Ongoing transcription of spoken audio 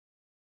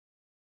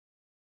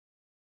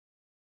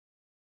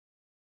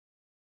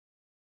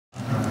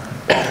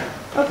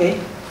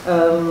Okay.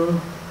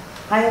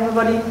 Hi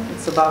everybody.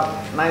 It's about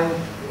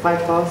 5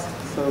 past,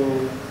 so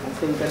I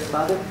think we get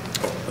started.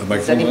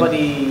 Is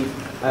anybody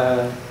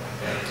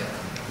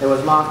there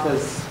was marked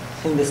as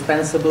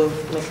indispensable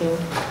missing?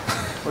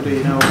 What do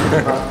you know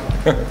about?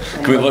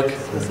 Can we look?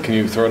 Can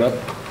you throw it up?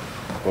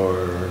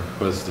 Or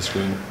was the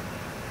screen?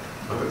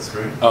 Look at the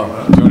screen. Oh,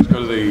 do you want to go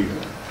to the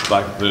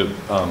whiteboard?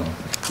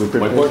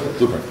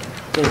 Blueprint.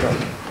 There you go.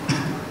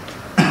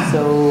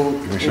 So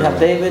we have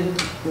David,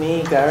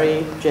 me,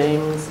 Gary,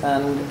 James,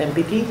 and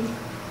MPT.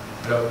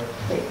 Hello.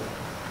 Okay.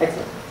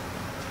 Excellent.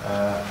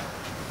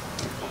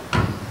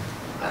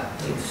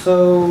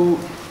 So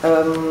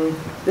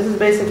this is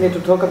basically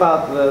to talk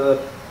about the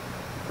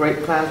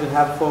great plans we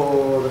have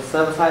for the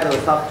server side of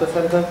the software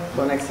center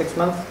for the next 6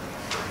 months,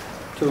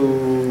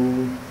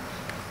 to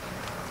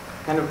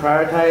kind of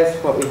prioritize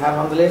what we have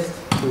on the list,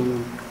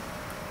 to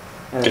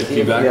get see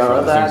feedback if there are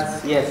from other things.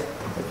 ads. Yes,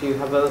 if you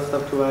have other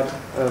stuff to add,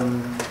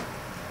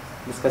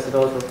 discuss it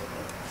also.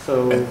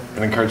 So And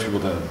encourage people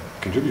to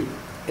contribute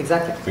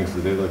exactly, things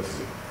that they'd like to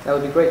see. that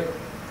would be great.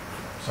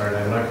 Sorry,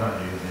 David, I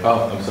can't use it.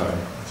 Oh, I'm sorry.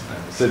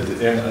 So,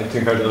 and to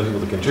encourage other people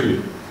to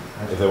contribute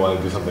if they want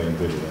to do something in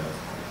the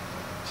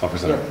software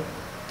center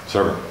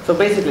server. So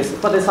basically,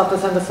 for the software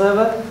center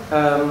server,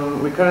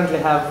 we currently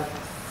have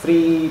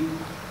 3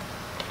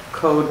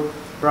 code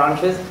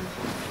branches.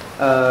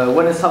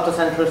 One is software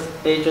center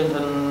agent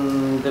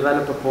and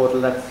developer portal.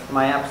 That's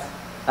my apps.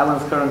 That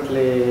one's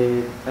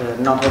currently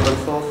not open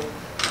source.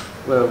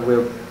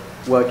 We're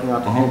working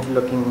on it,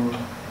 looking.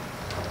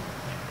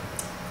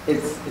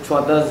 It's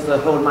what does the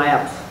whole my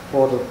apps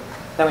portal.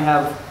 Then we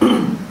have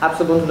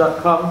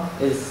appsubuntu.com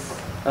is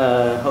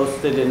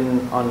hosted in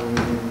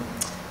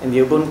the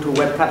Ubuntu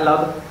web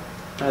catalog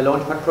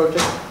launchpad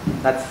project.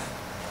 That's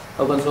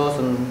open source,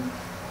 and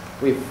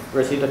we've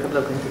received a couple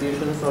of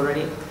contributions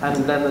already.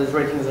 And then there's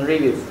ratings and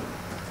reviews,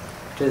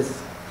 which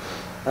is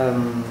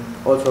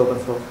also open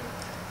source.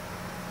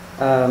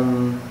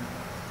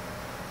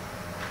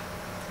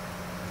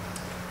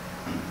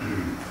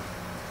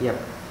 Yep.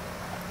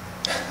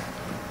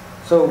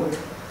 So,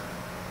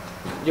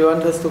 do you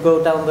want us to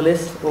go down the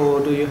list, or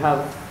do you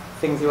have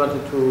things you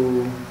wanted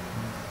to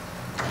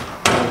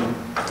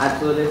add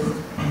to the list?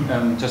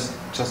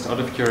 Just out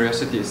of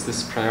curiosity, is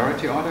this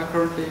priority order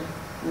currently?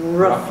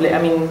 Roughly,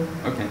 I mean,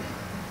 okay.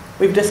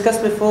 We've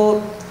discussed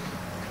before,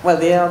 well,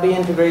 the ARB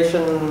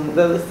integration,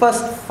 the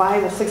first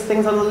 5 or 6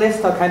 things on the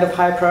list are kind of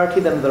higher priority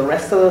than the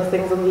rest of the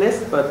things on the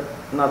list, but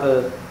not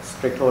a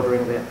strict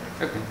ordering there.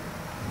 Okay.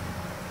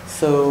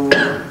 So,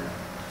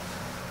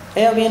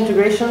 ARB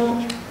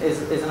integration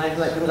is an item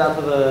that comes out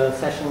of a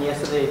session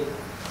yesterday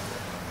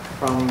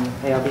from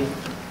ARB.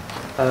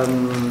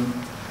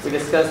 We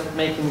discussed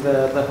making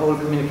the whole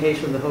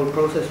communication, the whole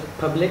process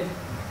public,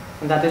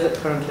 and that is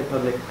currently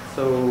public.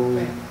 So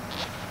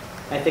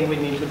I think we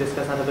need to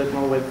discuss that a bit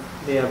more with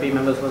the ARB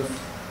members once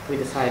we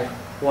decide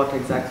what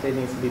exactly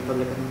needs to be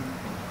public and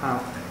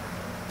how.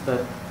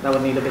 But that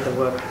would need a bit of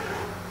work.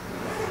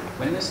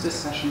 When is this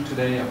session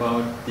today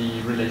about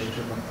the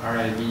relationship of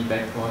RIB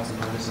backports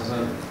and all this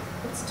other?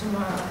 It's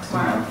tomorrow,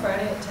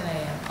 Friday at 10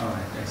 a.m.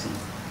 Alright, I see.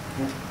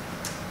 Yeah.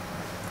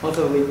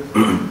 Also,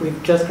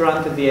 we've just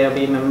granted the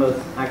ARB members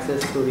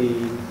access to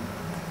the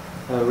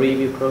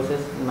review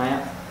process in my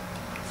app,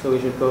 so we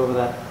should go over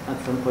that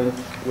at some point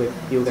with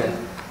you guys.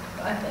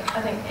 I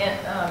think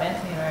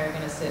Anthony and I are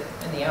going to sit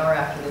in the hour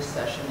after this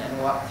session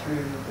and walk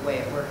through the way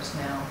it works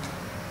now,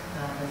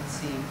 and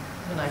see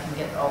when I can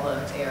get all the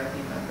ARB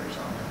members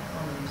on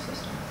the new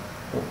system.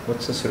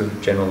 What's the sort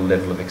of general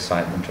level of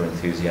excitement or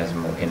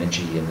enthusiasm or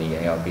energy in the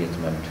ARB at the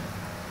moment?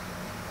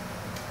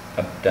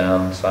 Up,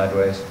 down,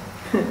 sideways?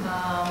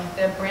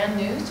 They're brand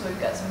new, so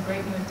we've got some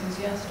great new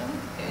enthusiasm,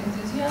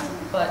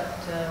 but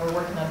we're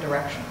working on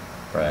direction.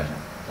 Right.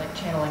 Like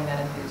channeling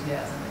that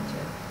enthusiasm into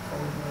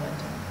forward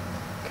momentum.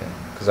 Okay.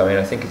 Because I mean,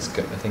 I think it's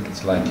good. I think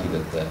it's likely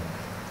that the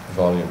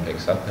volume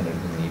picks up, and it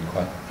will need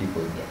quite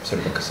people,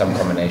 sort of some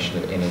combination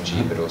of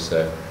energy, but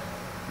also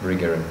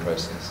rigor and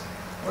process.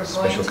 We're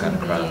Special kind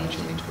of crowd going that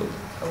you need to build.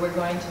 We're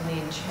going to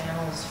need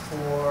channels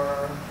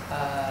for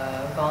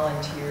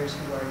volunteers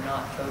who are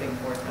not voting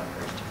board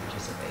members to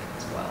participate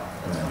as well.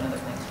 That's one of the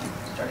things we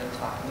started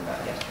talking about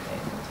yesterday,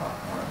 and we'll talk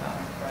more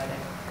about on Friday.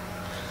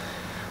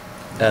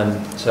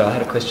 So I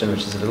had a question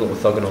which is a little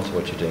orthogonal to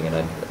what you're doing, and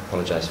I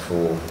apologize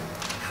for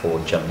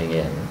jumping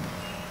in.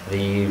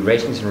 The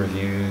ratings and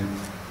review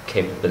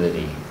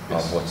capability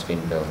of what's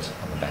been built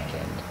on the back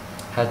end,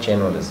 how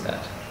general is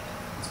that?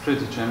 It's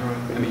pretty general.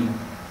 I mean,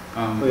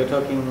 We were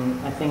talking,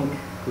 I think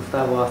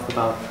Gustavo asked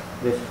about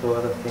this for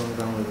other things,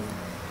 and we've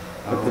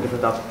looked at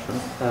different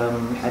options.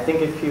 I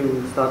think if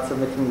you start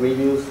submitting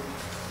reviews,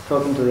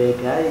 talking to the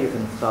API, you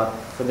can start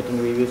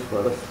submitting reviews for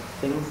other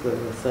things. The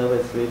server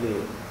is really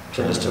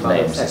Just about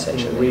names, accepting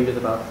essentially. reviews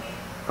about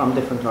from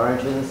different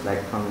origins,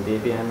 like from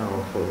Debian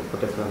or for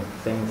different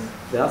things.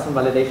 There are some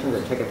validations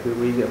that check if you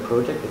review a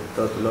project, it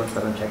goes to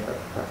launchpad and check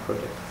that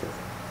project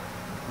exists.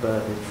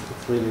 But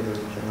it's really,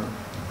 really general.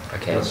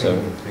 Okay, so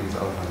things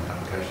other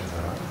applications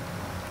are right.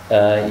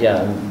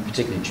 Yeah, and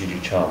particularly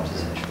Juju Charms,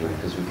 essentially,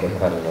 because we've got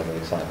quite a lot of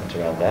excitement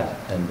around that,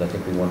 and I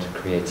think we want to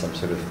create some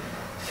sort of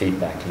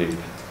feedback loop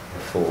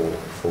for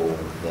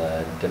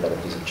the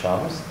developers of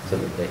Charms, so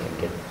that they can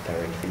get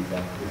direct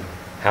feedback.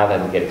 How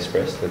that will get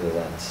expressed, whether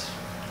that's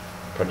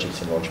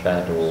projects in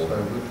Launchpad or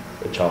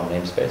a Charm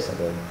namespace, I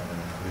don't know.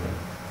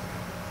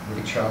 Would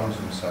the charms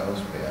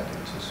themselves be added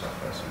to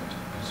software center?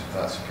 Because if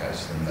that's the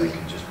case, then they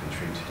can just be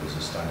treated as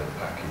a standard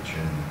package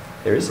and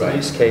There is a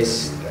use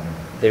case.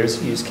 There is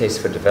a use case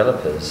for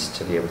developers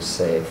to be able to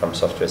say from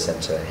Software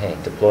Center, hey,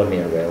 deploy me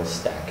a Rails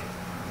stack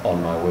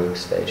on my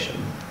workstation,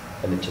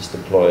 and it just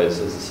deploys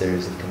as a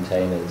series of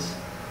containers.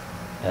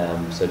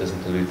 So it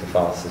doesn't dilute the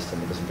file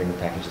system, it doesn't bring the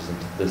packages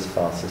into this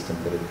file system,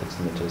 but it puts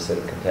them into a set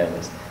of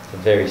containers. It's a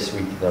very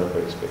sweet developer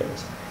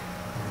experience.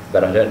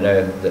 But I don't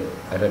know that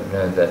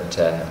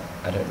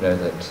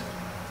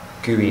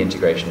GUI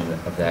integration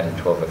of that in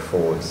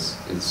 12.04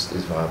 is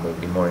viable.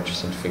 It'd be more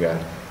interesting to figure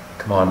out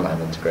command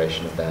line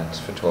integration of that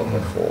for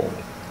 12.04,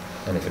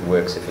 and if it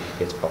works, if it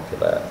gets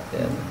popular,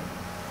 then.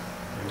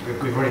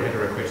 We've already had a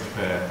request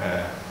for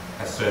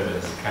a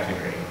servers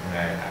category,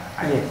 and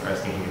I was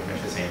thinking pretty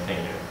much the same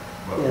thing.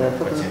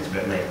 What seems a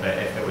bit late, but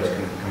if it was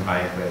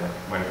combined with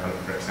one,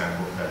 for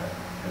example, for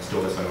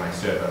install this on my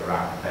server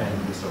rather than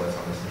install this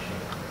on this machine.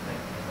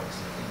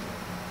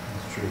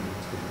 That's true.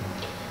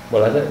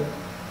 Well,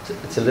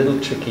 it's a little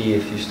tricky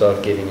if you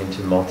start getting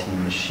into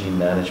multi-machine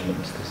management,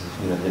 because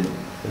then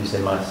when you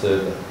say my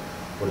server,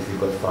 what if you've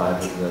got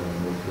 5 of them?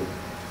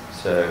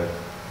 So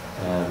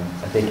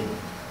I think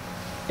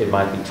it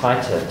might be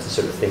tighter to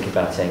sort of think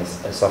about saying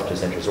a software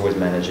center is always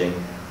managing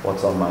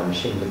what's on my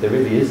machine, but there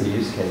really is a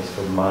use case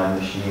for my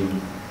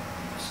machine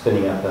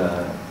spinning up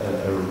a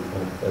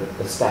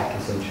stack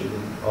essentially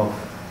of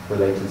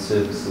related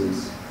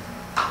services.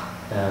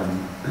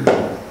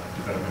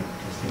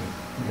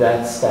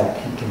 That stack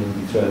can then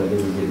be thrown at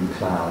any given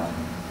cloud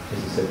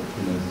as a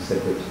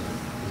separate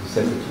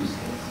use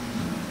case.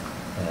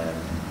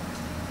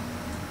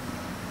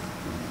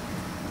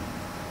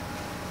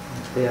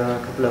 There are a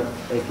couple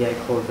of API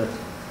calls that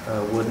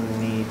wouldn't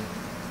need,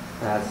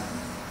 as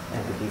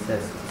entity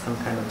says, some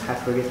kind of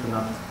hash trigger to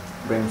not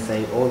bring,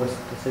 say, all the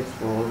statistics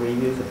for all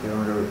reviews if you're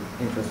only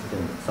interested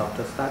in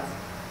software stats,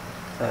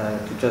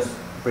 to just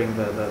bring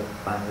the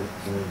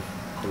bandwidth you need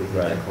to the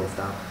API calls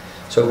down.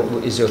 So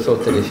is your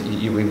thought that if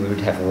we would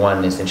have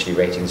one essentially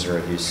ratings and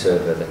reviews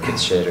server that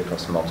gets shared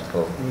across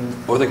multiple?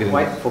 Or they can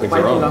for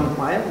quite a long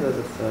while, there's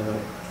a server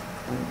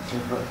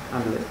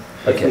handle it.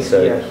 Okay, we so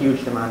see a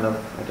huge demand of,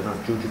 I don't know,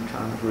 Juju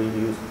Charms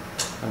reviews,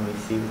 and we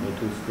see we need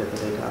to split the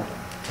data out.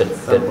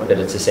 but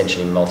it's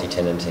essentially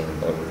multi-tenanting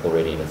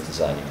already in its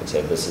design. You can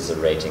say this is a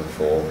rating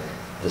for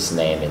this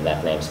name in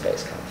that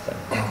namespace kind of thing.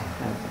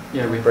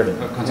 Yeah, we have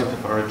Brilliant. a concept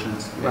of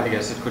origins. I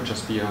guess it could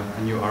just be a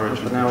new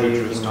origin. But now for we're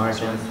Juju using stores,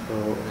 origins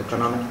for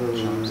Canonical,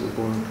 Charms.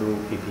 Ubuntu,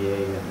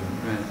 PPA, and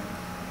Right.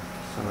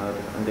 some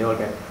other, and they all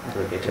get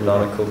aggregated.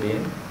 Canonical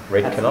being?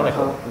 Rate That's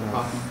canonical?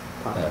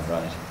 Partner. Oh,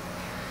 right.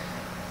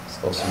 It's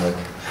awesome work.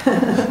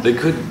 They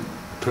could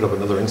put up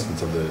another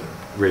instance of the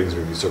ratings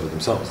review server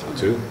themselves, though,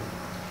 too.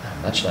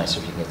 Much nicer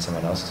if you can get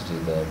someone else to do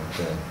the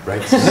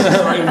Right.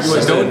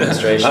 system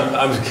administration.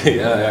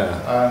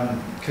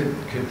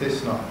 Could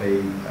this not be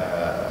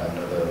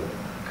another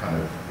kind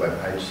of web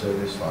page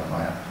service like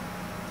my app?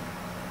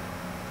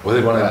 Well,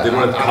 they want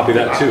to copy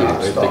that too.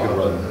 They could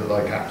run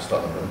like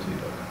apps.ubuntu.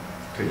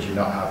 Could you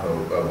not have a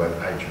web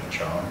page of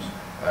charms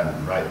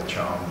and write the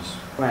charms?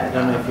 Right, I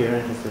don't know if you're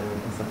interested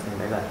in something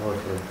like that or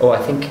if Oh,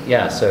 I think,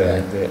 yeah, so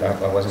I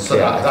wasn't So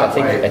clear.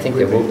 that I think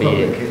there will be...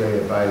 publicly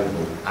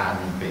available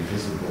and be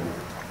visible.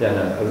 Yeah,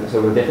 no,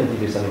 so we'll definitely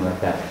do something like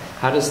that.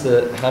 How do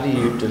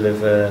you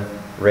deliver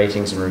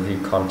ratings and review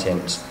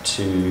content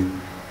to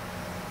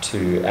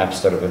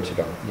apps.ubuntu,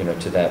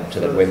 to that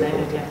web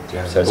portal?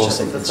 Yeah. So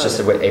it's just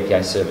a web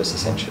API service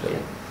essentially.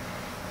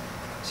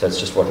 So it's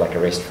just like a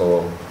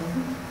RESTful.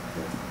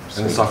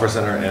 And the Software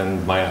Center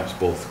and My Apps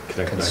both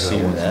connect back to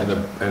Consume that that.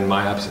 one. And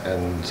My Apps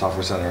and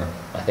Software Center.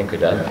 I think we're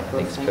done. Yeah. I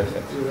think it's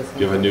perfect.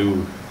 You have a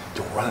new.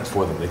 Don't run it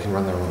for them. They can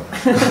run their own.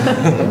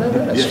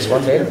 No, it's just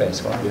one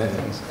database, one Yeah.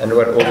 things. And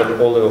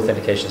all the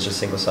authentication is just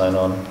single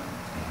sign-on.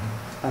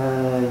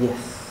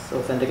 yes,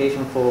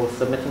 authentication for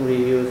submitting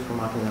reviews, for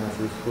marking them as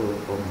useful,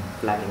 for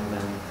flagging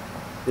them.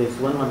 There's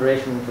one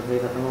moderation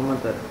interface at the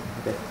moment that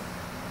I guess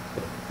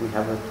if we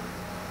have a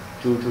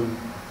Juju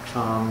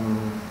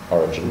Charm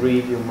Origin.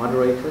 review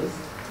moderators,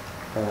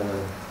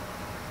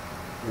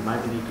 we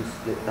might need to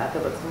split that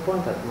up at some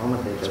point. At the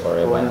moment they just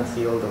Sorry go in about and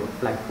see all the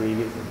flagged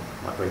reviews and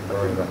moderate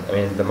them. I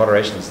mean, the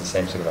moderation is the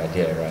same sort of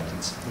idea, right?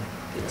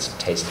 It's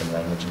taste and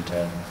language and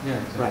tone.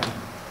 Yeah, exactly. Right.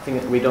 I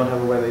think we don't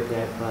have a web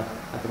API for that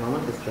at the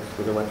moment. It's just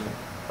with the website.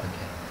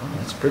 Okay. Oh,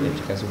 that's brilliant.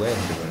 It goes away.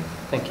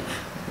 Thank you.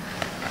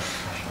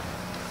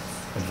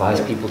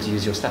 Advise people to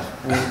use your stuff.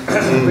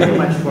 Pretty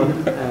much what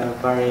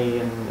Barry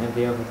and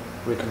MVO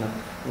have written up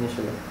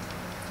initially.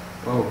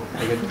 Oh,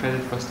 I get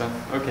credit for stuff.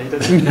 Okay,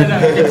 that's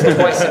It's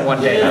twice in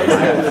one day.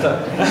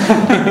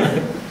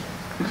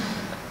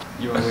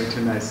 You are way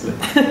too nicely.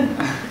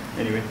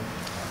 Anyway.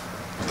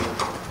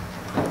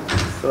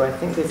 So I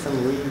think there's some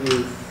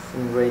reviews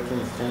and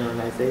ratings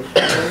generalization.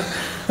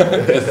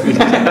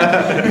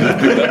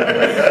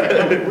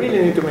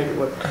 Really need to make it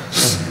work.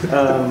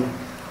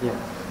 Yeah.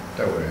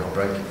 Don't worry, I'll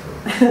break it for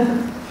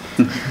you.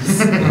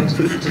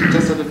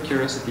 Just out of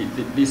curiosity,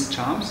 these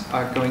charms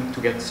are going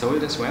to get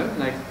sold as well?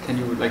 Like, can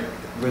you like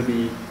will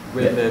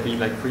there be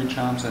like free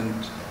charms and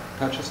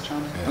purchase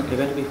charms? Yeah. They're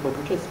going to be for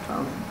purchase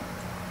charms.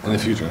 In the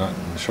future, not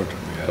in the short term.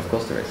 Yeah. Of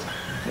course there is.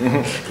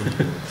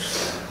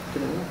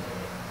 Didn't know.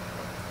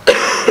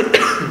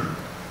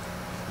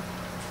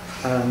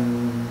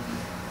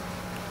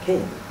 Okay.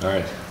 All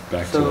right,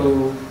 back to.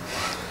 So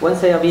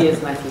once ARB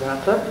is nicely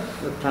wrapped up,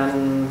 the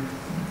plan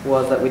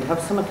was that we'd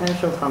have some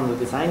attention from the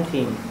design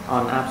team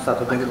on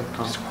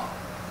apps.ubuntu.com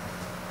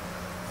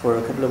for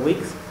a couple of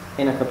weeks,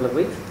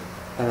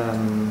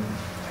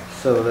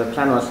 So the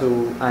plan was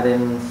to add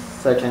in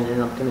search engine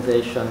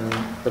optimization,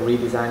 the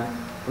redesign,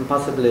 and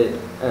possibly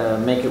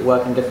make it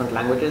work in different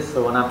languages.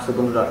 So on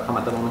apps.ubuntu.com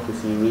at the moment we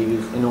see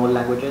reviews in all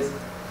languages,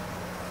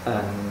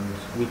 and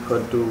we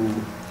could do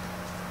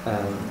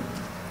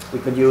we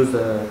could use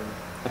a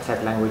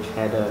set language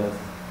header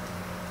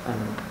and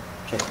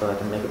check for that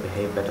and make it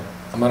behave better.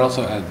 I might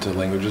also add to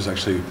languages,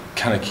 actually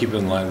kind of keep it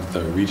in line with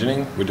the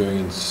regioning we're doing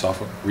in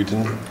software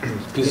region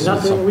pieces. We're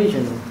not doing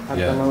region at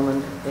Yeah. the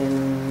moment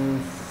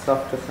in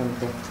Software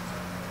Center.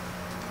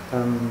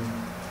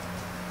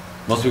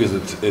 Mostly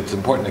because it's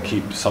important to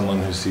keep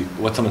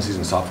what someone sees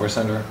in Software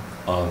Center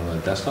on the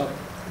desktop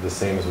the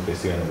same as what they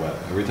see on the web.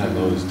 Every time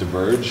those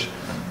diverge,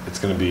 it's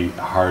going to be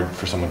hard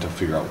for someone to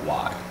figure out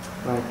why.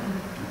 Right.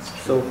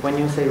 So when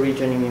you say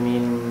regioning, you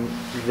mean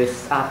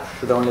this app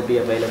should only be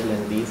available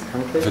in these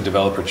countries? If a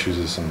developer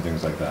chooses some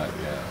things like that,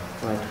 yeah.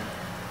 Right.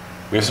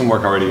 We have some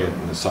work already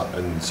in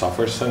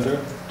Software Center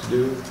to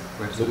do.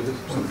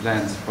 Some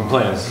plans. Some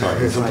plans,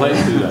 sorry. Some plans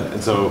to do that.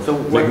 And so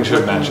making sure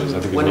it matches, I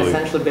think one is really...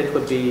 essential bit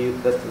would be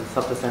that the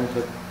Software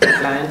Center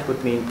client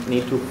would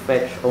need to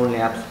fetch only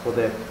apps for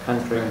their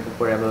country,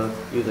 wherever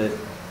users.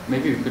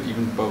 Maybe we could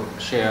even both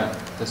share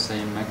the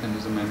same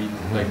mechanism. I mean,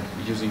 like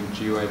using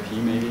GeoIP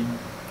maybe.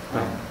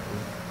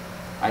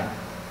 I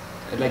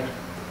like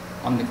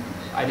on the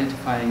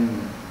identifying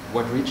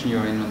what region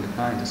you're in on the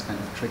client is kind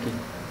of tricky.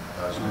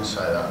 I was going to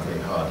say that would be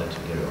harder to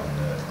do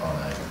on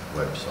a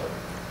website.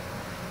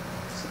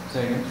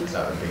 Say again, please?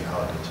 That would be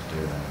harder to do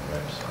on a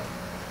website.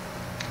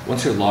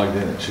 Once you're logged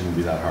in, it shouldn't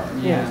be that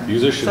hard. Yeah.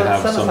 Users should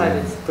have some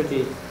Server-side is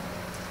pretty.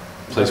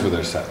 place where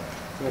they're set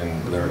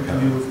in their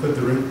account. You've got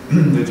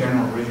the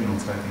general regional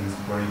settings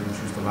where you can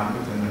choose the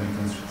language and then you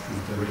can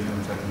choose the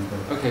regional settings.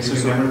 But Okay, so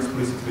you never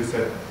explicitly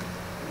said.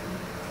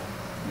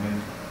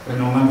 In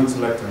a language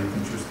selector, you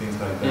can choose things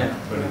like that. Yeah.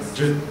 But it's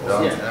just.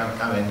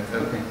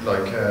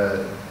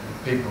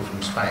 People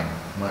from Spain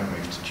might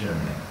move to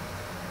Germany.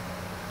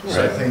 Yeah.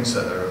 So things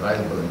that are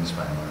available in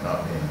Spain might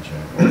not be in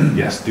Germany.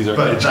 Yes, these are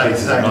But edge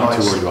cases. I'm not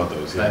too worried about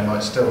those. They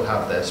might still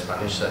have their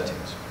Spanish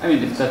settings. I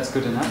mean, if that's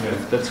good enough, Yeah.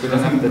 if that's good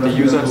enough that the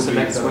user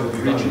selects what would be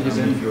region he's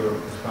valid. in. If you're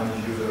a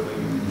Spanish user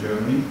living in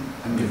Germany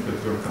and you've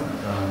got your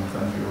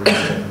country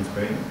origin in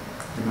Spain,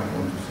 you might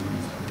want to see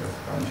these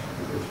Spanish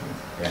applications.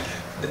 Yeah.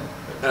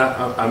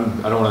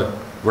 I don't want to.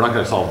 We're not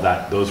going to solve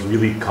those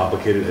really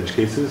complicated edge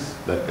cases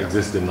that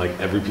exist in like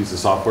every piece of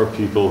software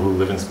people who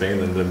live in Spain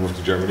and then move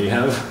to Germany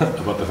have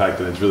about the fact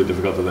that it's really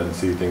difficult to then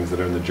see things that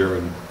are in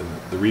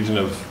the region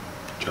of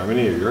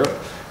Germany or Europe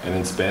and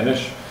in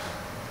Spanish.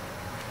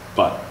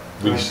 But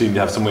we just need to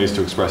have some ways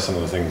to express some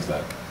of the things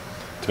that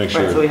to make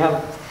sure. Right, so we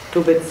have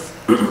two bits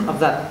of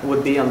that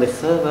would be on the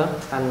server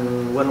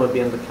and one would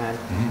be on the client.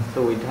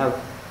 So we'd have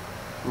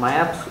my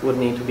apps would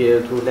need to be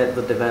able to let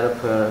the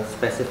developer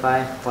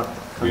specify what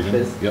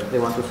countries they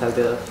want to sell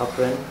their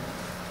software in.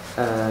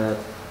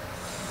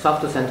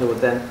 Software Center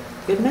would then,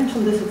 we had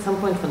mentioned this at some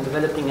point when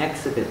developing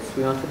exhibits.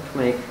 We wanted to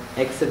make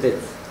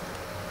exhibits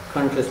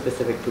country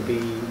specific to be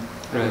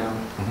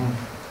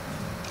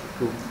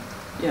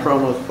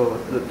promos for.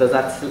 Does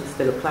that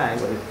still apply?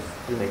 Well, it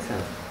still makes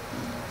sense.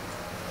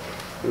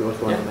 We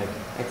also want to make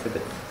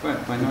exhibits. Well,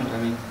 why not? I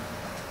mean,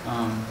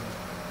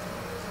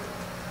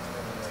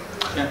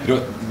 You know,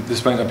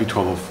 this might not be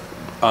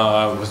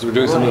 1204. We're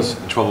doing some of this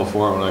in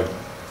 1204. I want to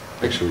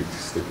make sure we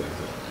stick that.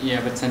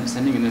 yeah, but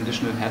sending an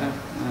additional header,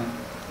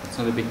 it's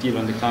not a big deal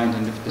on the client,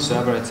 and if the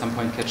server at some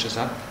point catches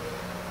up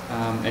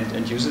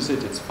and uses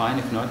it, it's fine.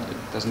 If not, it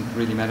doesn't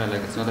really matter.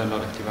 Like, it's not a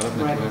lot of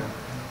development work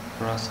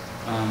for us.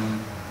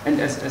 And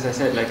as I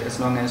said, like, as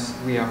long as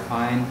we are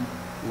fine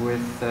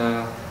with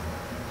the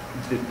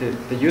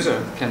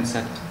user can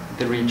set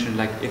the region,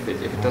 like if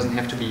it doesn't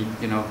have to be,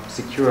 you know,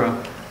 secure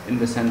in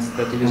the sense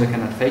that the user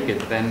cannot fake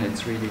it, then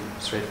it's really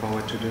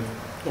straightforward to do.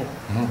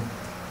 Yeah.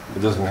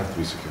 It doesn't have to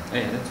be secure.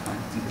 Yeah, that's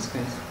fine in this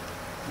case.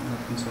 I'm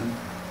not concerned.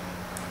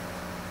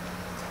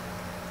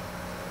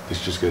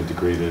 It's just get a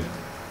degraded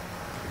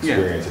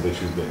experience if they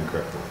choose the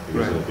incorrect one,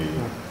 because it'll be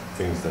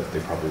things that they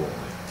probably won't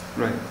like.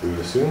 Right. We would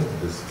assume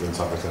is when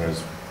Software Center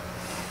is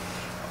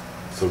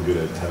so good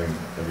at having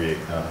every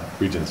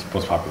region's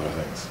most popular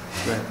things.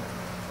 Right.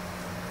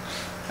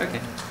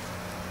 Okay.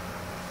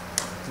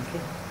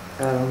 Okay.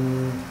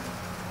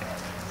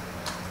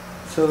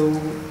 So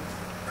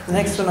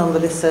next one on the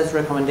list says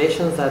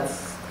recommendations.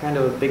 That's kind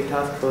of a big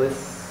task for this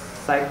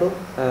cycle.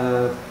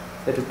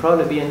 It will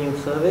probably be a new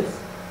service,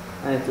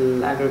 and it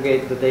will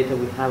aggregate the data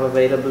we have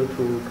available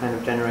to kind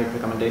of generate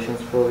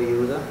recommendations for the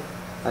user.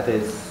 That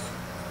is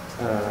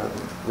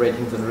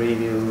ratings and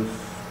reviews,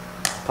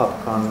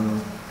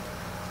 popcorn,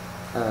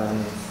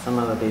 some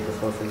other data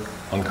sources.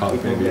 Unconf We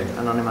can maybe. get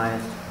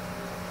anonymized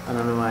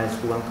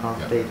one-conf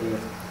Yeah. data.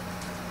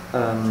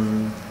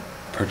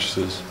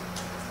 Purchases,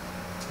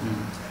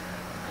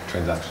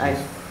 transactions. I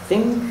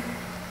think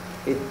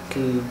it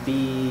will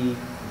be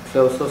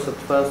closed source at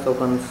first,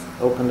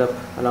 opened up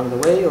along the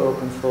way, or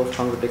open source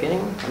from the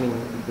beginning. I mean,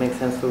 it makes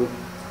sense to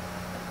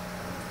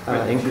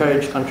Well, if you-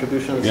 encourage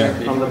contributions Yeah.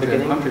 Exactly, from the if you want to have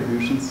beginning.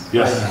 contributions,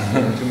 Yes.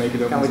 right, to make it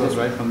Can open we source just-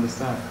 right from the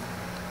start.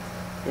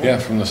 Yeah,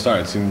 from the start,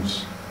 it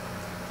seems.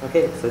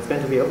 Okay, so it's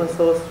going to be open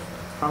source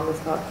from the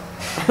start.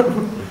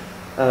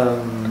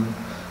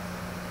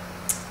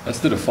 That's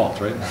the default,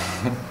 right?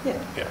 Yeah,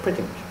 Yeah.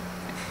 pretty much.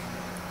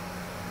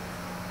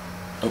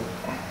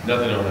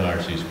 Nothing on an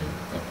RC screen.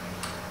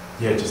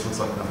 Yeah, it just looks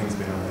like nothing's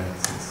been on there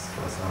since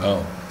last night.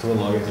 Oh, someone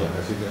log into that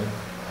RC guy?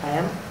 I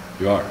am.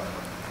 You are.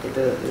 It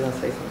doesn't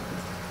say something.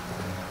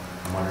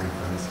 I'm wondering if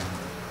I'm missing.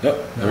 Yep,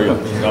 there we go.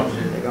 Yep.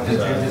 There you go.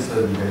 Just so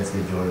you don't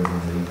see Jordan in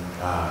the...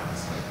 Ah,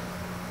 that's right.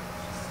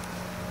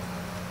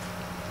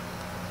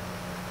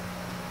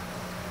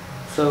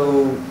 So,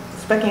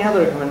 speccing out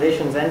the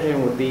recommendations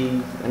engine would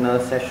be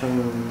another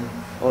session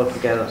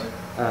altogether.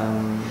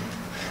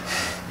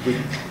 We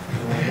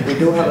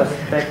do have a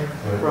spec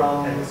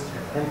from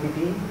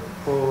MPP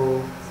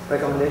for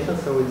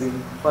recommendations, so we'll be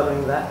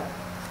following that.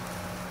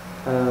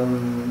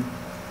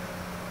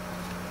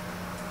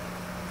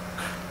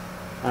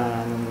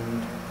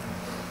 And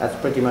that's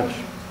pretty much,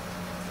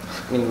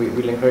 I mean,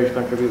 we'll encourage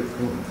contributions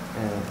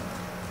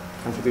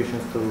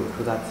to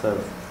that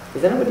service.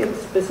 Is anybody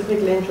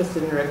specifically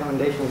interested in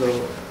recommendations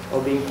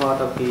or being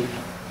part of the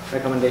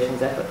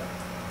recommendations effort?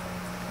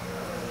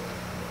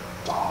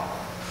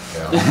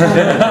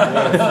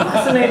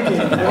 Fascinating.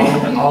 I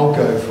mean, I'll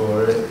go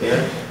for it.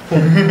 Yeah.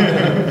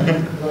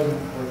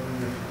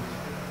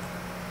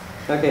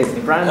 okay, it's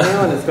brand new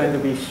and it's going to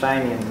be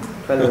shiny and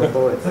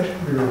 1204. It's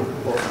actually really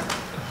cool.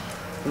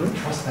 Hmm?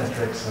 Trust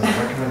metrics and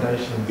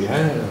recommendations.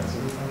 Yeah.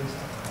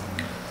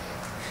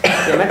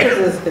 Yeah, metrics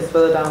is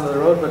further down the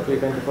road, but we're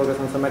going to focus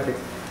on some metrics.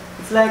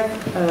 It's like,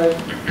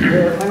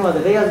 when was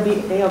it?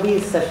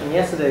 ARB's session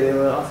yesterday, they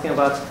were asking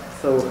about,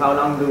 so how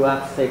long do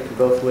apps take to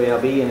go through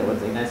ARB, and it would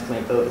be nice to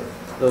make those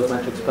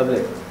metrics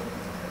public.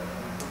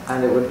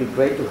 And it would be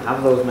great to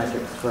have those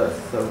metrics first,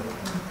 so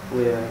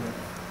we're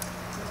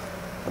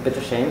a bit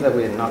ashamed that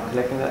we're not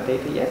collecting that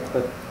data yet,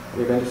 but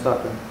we're going to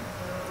start them.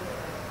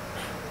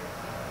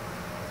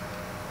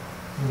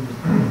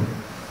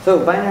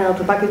 So binary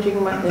auto packaging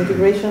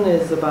integration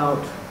is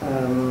about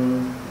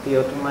the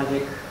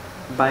automatic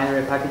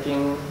binary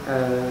packaging.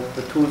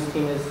 The tools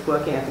team is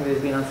working. I think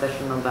there's been a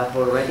session on that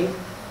already. Is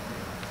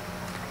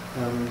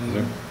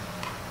there?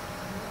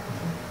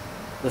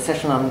 The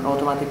session on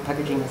automatic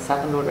packaging has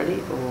happened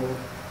already, or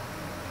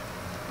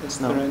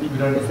Is No. there any? We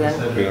don't Is there-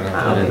 have We don't have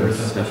Ah, okay. There is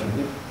a session.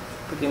 you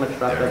pretty much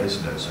wrapped There up?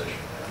 is no session.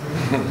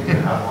 We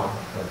can have one.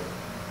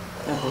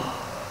 Okay.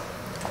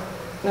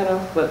 No,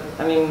 but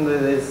I mean,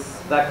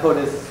 that code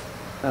is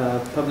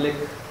public.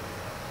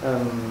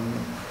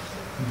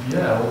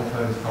 Yeah, all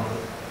code is public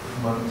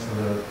amongst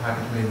the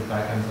package means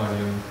backend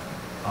plugin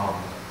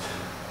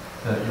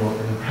that you're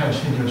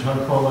branching your chunk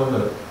caller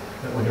that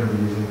we're going to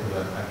be using for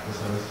the actual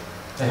service.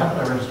 They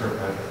haven't registered a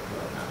project for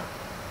that now.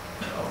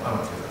 I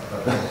won't do that,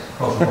 but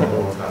across the whole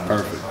board, that's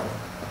Perfect. fine.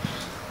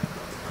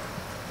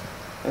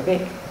 Okay.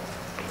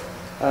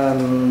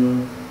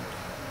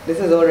 This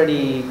is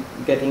already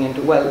getting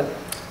into, well,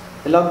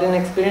 the logged in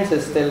experience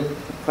is still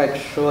quite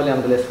surely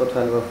on the list for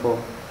 1204.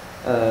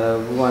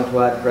 We want to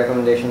add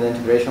recommendations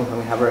integration when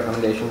we have a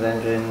recommendations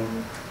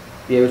engine,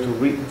 be able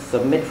to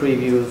submit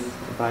reviews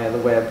via the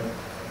web,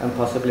 and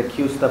possibly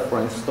queue stuff for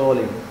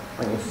installing.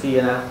 When you see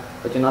an app,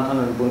 but you're not on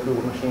an Ubuntu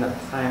machine at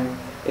the time,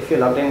 if you're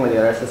logged in with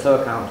your SSO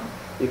account,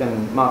 you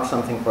can mark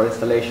something for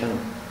installation,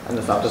 and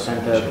the software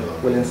center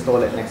will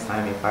install it next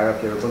time you fire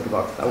up your Ubuntu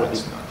box. That would be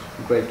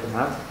great to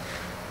have.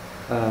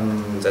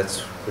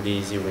 That's pretty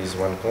easy with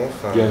OneConf.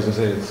 Yeah, I was gonna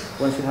say it's.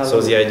 Once you have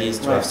So the idea is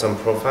to Right. have some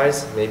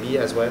profiles maybe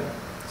as well,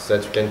 so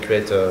that you can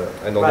create a,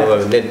 I don't Right. know,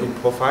 a netbook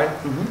profile.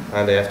 Mhm.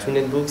 And I have 2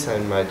 netbooks,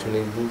 and my 2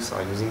 netbooks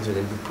are using the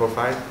netbook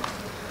profile.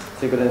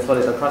 So you could install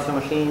it across your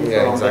machines.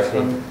 Yeah, or on this exactly.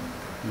 one.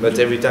 But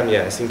every time,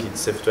 yeah, I think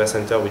it's software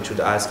center, we should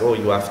ask, oh,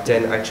 you have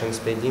 10 actions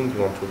pending, do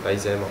you want to apply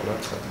them or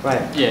not? So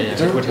Right, Yeah,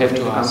 yeah, it would have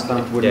to It ask. comes It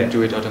down. wouldn't Yeah.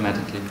 do it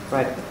automatically.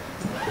 right.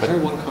 Is there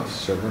one conf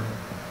server?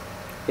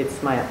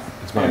 It's my app.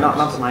 It's my Not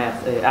apps. my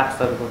app. App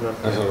server.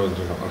 That's what I was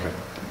doing. Okay.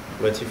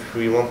 But if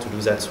we want to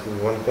do that through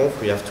OneConf,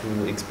 we have to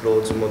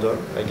explode the model,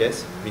 I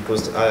guess,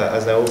 because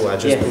as now I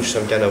just Yes. push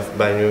some kind of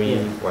binary,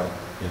 Yeah. well,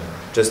 Yeah.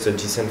 just a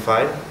JSON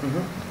file.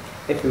 Mhm.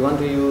 If we want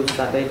to use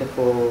that data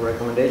for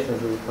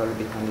recommendations, we would probably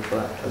be handy for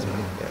that as well.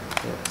 Yeah.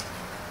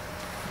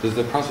 Does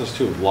the process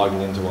too of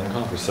logging into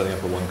OneConf or setting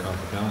up a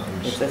OneConf account?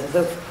 It says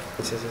so.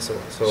 It says so.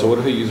 So what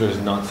if a user has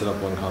not set up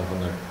OneConf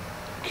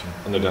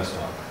on their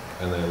desktop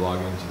and they log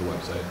into the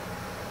website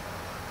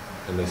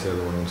and they say they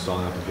want to install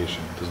an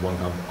application? Does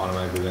OneConf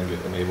automatically then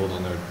get enabled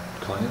on their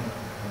client?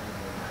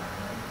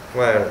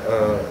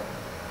 Well,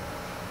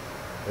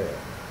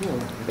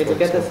 It will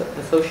get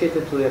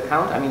associated to the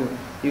account. I mean,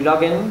 you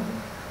log in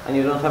and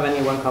you don't have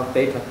any OneConf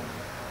data.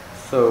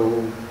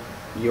 So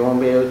you won't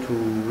be able to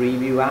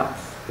review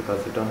apps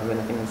because you don't have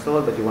anything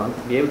installed, but you want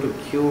to be able to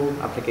queue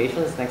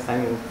applications next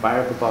time you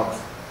fire up a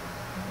box.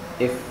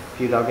 If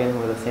you log in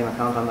with the same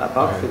account on that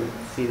box, Okay. you'll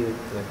see the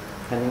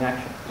pending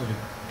action. Okay.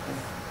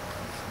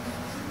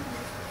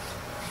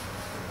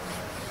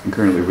 And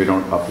currently, we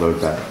don't upload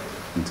that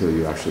until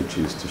you actually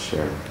choose to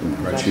share.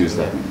 Right. Choose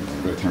that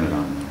and turn it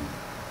on.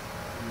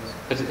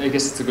 But I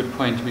guess it's a good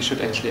point. We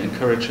should actually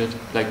encourage it.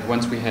 Like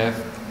once we have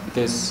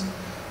this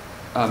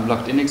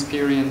logged-in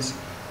experience,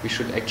 we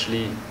should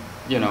actually,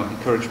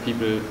 encourage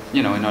people,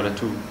 in order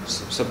to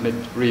submit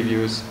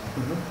reviews,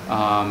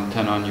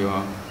 turn on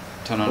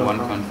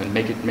OneConf and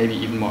make it maybe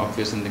even more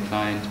obvious in the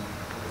client.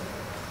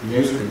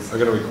 Users are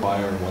going to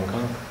require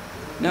OneConf?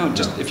 No,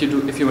 just if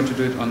you want to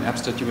do it on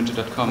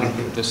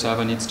apps.ubuntu.com, the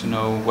server needs to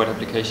know what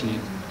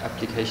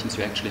applications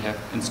you actually have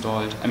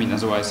installed. I mean,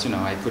 otherwise,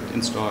 I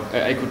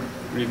could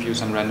review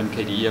some random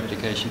KDE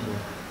application.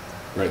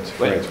 Right.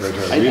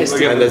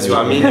 and that's what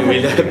I mean. You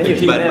will have a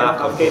big bad mark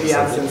of KDE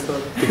apps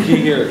installed. The key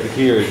here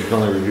is you can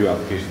only review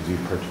applications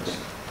you've purchased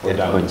or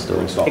downloaded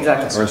or installed.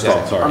 Exactly. Or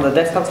installed, sorry. On the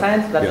desktop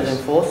client, that Yes. is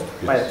enforced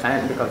by Yes. the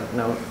client because it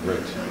knows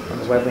Right. on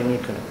the web we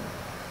need to know.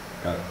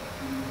 Got it.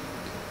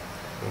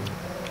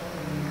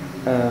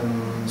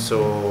 So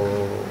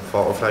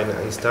for offline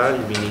install,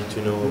 we need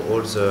to know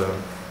all the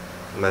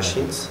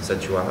machines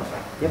that you have.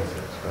 Yep.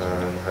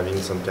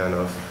 Having some kind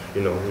of,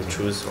 you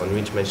choose on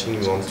which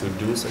machine you want to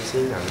do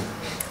something.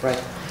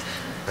 Right.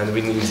 And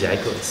we need the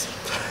icons.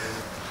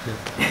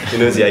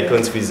 The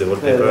icons with the The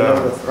wallpaper.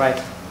 logos,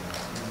 right.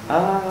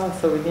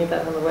 So we need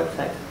that on the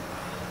website.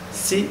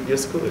 See, you're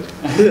good.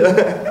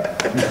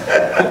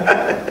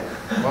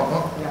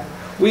 Yeah.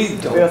 We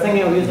We are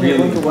thinking of using really-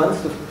 Ubuntu once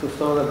to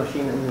store the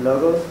machine and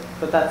logos,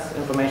 but that's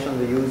information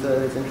the user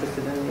is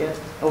interested in yet.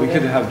 We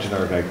could have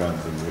generic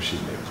icons and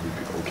machine names. We'd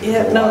be okay.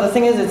 Yeah, for a no, while. the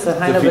thing is it's a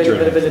high It's a feature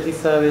availability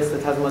service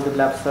that has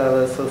multiple app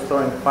servers, so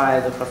storing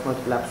files across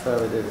multiple app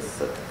servers is...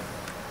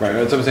 Right,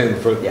 that's what I'm saying.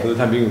 For Yeah. the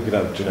time being, we could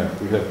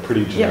have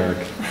pretty generic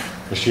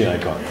machine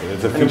icons. And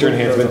it's a feature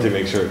enhancement to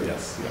make sure.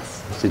 Yes.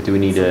 So do we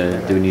need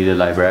a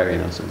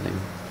librarian or something?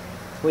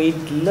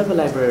 We'd love a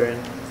librarian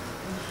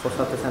for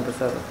software center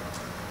server.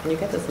 Can you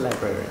get us a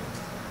librarian?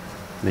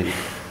 Maybe.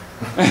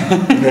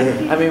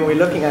 I mean, we're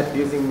looking at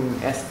using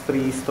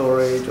S3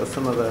 storage or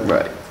some other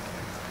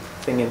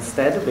thing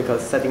instead,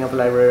 because setting up a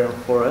librarian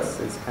for us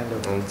is kind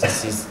of... And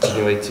this is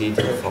generated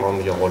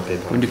from your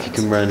wallpaper. I wonder if you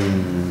can run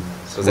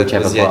So that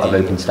whichever was the part of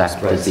idea.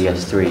 OpenStack does the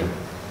S3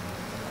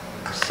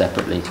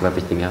 separately to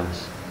everything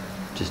else.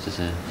 Just as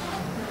a...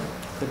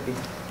 Could be.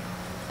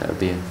 That would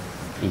be an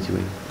easy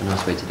way, a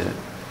nice way to do it.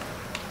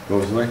 What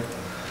was the way?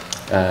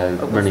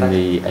 Running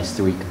the S3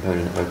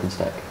 component of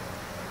OpenStack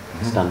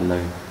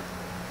standalone.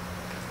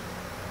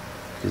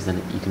 Because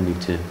then you can move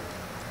to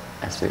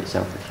S3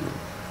 itself if you want.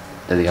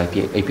 Though the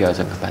APIs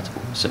are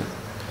compatible, so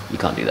you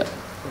can't do that.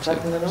 Was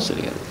that in the notes?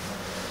 Silly idea.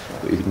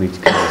 But you could move to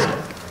OpenStack.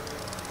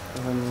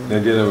 The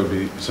idea that would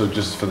be, so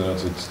just for the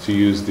notes, it's to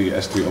use the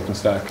S3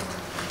 OpenStack.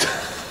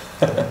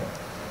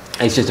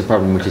 It's just a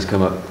problem which has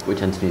come up,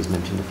 which Anthony has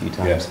mentioned a few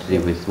times, Yeah. to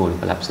do with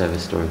multiple app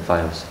servers storing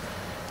files,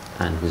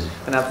 and was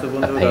And a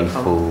apps.ubuntu.com.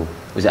 painful.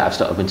 Was it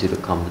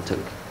apps.ubuntu.com that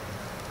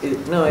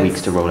took No, weeks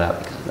it's... to roll out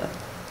because of that?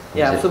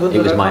 Yeah, It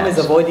was my apps.ubuntu.com is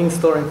apps. avoiding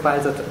storing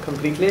files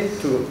completely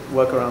to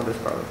work around this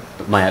problem.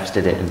 But my apps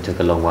did it and took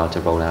a long while to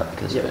roll out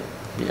because of Yeah. it.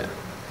 Yeah.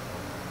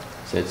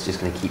 So it's just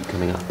going to keep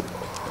coming up.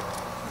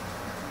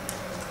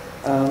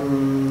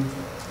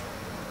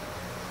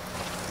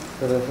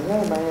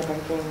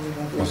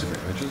 Most of your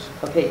images?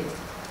 Okay,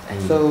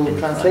 Any- so any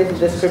translated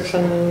flags?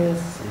 descriptions,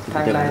 Anything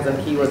taglines and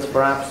different? keywords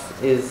for apps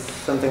is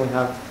something we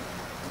have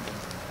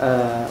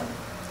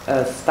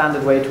a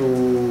standard way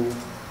to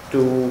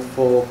do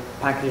for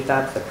packaged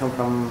apps that come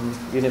from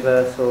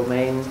Universe or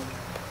Main,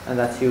 and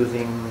that's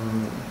using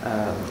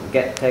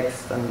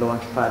getText and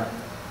Launchpad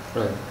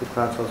to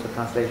crowdsource the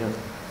translations.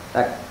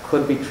 That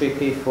could be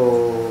tricky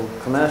for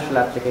commercial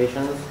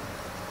applications.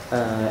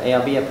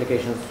 ARB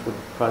applications would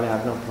probably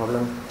have no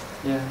problem.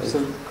 Yeah, It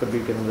so could be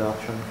given the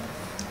option.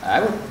 I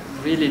would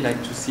really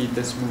like to see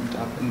this moved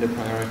up in the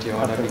priority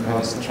order Okay.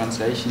 because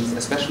translations,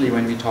 especially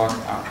when we talk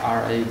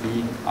RAB,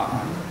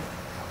 are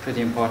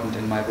pretty important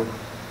in my book.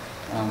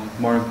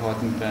 More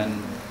important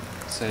than,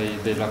 say,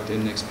 the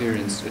logged-in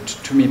experience.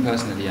 To me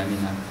personally, I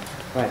mean.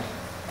 Right.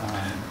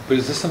 But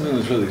is this something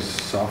that's really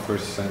software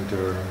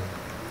center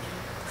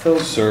So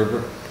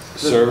server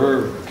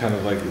kind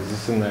of like, is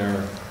this in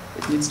there?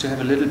 It needs to have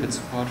a little bit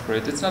support for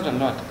it. It's not a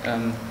lot.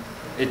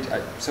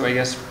 So I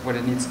guess what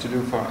it needs to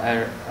do for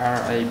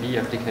RAB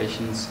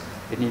applications,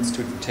 it needs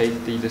to take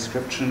the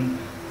description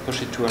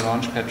push it to a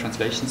Launchpad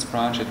translations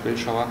branch, it will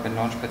show up in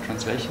Launchpad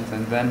translations,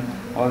 and then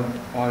all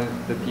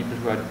the people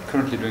who are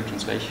currently doing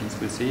translations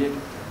will see it,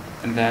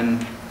 and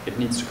then it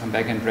needs to come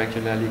back and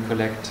regularly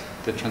collect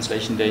the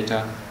translation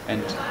data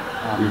and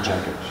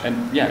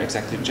yeah,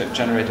 exactly,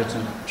 generate a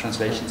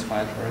translations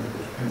file for it.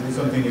 And this is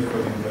something you've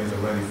put in place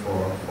already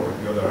for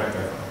the other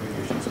archive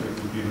applications, so it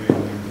would be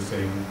doing the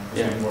same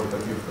work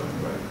that you've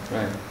done, right?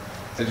 Right.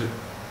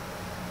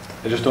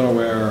 I just don't know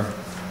where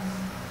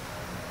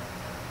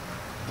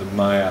the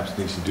My Apps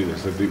needs to do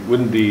this. Like,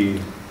 wouldn't the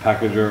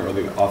packager or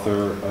the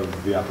author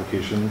of the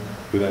application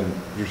who then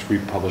just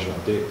republish an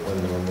update when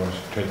there were more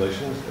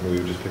translations, and we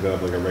would just pick that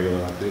up like a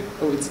regular update?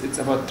 Oh, it's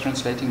about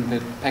translating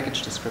the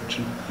package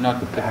description, not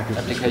the package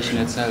application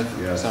itself.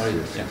 Yes, Sorry.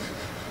 yes, Yeah. yes.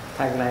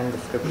 Tagline,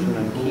 description,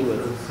 and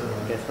keywords. I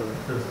guess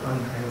Those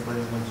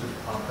untranslated ones just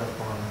popped up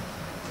on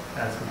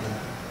as we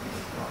went.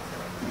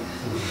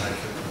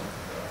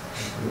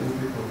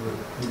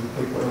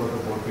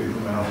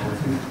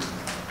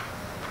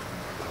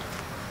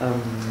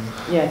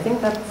 Yeah, I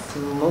think that's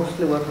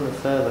mostly work on the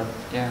server.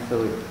 Yeah.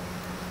 So it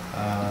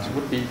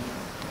would be.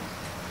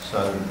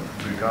 So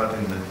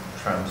regarding the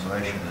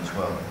translation as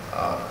well,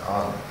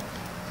 are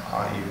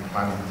you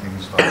planning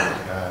things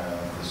like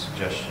the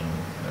suggestion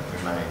that we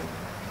made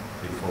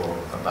before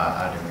about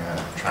adding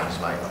a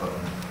translate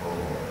button for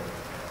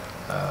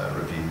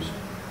reviews?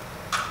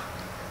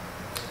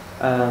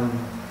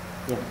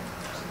 Yeah.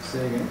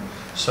 Say again.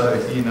 So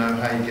you know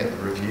how you get the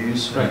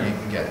reviews, Right. and you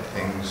can get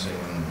things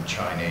in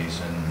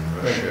Chinese and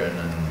Russian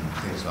and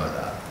things like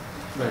that.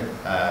 Right.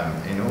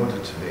 In order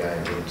to be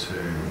able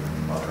to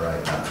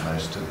moderate that,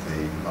 most of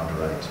the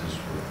moderators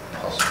would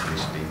possibly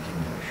speak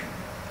English.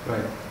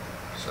 Right.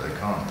 So they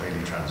can't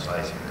really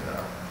translate it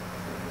without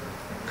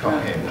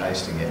copying and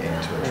pasting it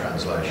into a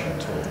translation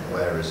tool.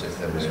 Whereas if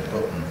there was a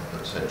button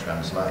that said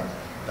translate,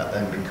 that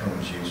then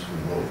becomes useful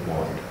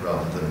worldwide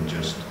rather than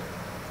just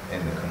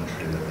in the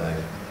country that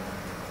they've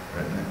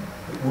written it.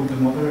 Would the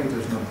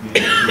moderators not be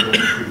able to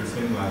speak the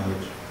same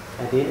language?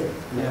 I did.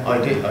 Yeah. I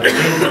did,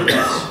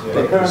 yes,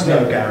 but there's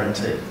no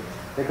guarantee.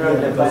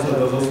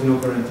 There's also no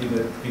guarantee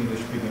that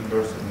English-speaking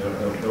person, there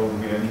will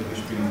be an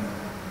English-speaking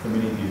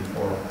community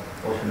or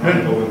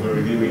people will be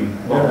reviewing,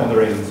 or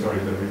moderating, sorry,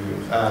 the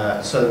reviews.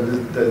 So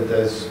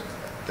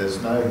there's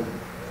no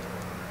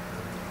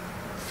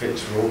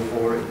fixed rule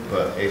for it,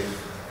 but if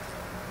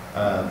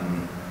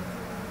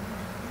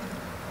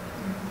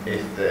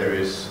there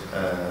is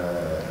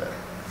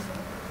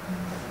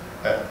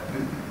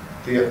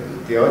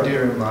the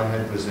idea in my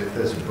head was if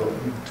there's a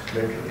button to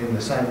click, in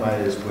the same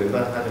way as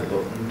Wibber had a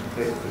button to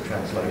click for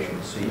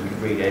translation, so you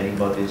can read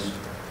anybody's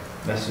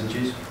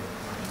messages,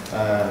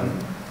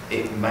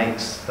 it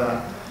makes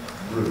that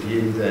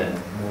review then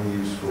more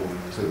useful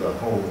to the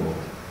whole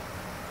world,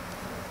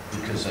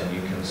 because then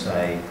you can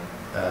say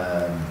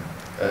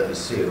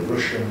see a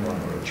Russian one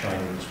or a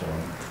Chinese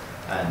one,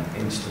 and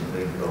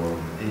instantly, or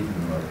even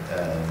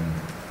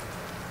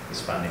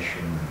Spanish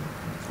and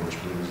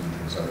Portuguese and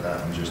things like that,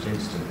 and just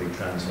instantly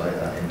translate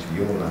that into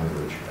your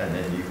language, and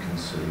then you can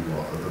see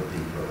what other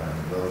people around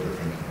the world are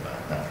thinking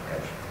about an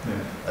application.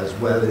 Yeah. As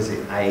well as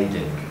it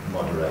aiding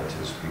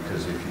moderators,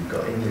 because if you've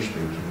got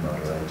English-speaking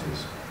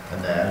moderators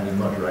and they're only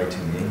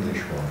moderating the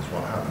English ones,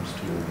 what happens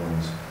to all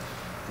ones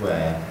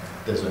where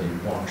there's only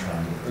one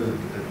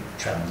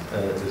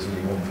there's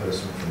only one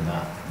person from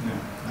that?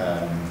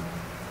 Yeah.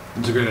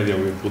 It's a great idea.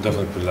 We'll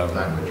definitely put it out.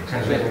 Language.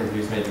 Translating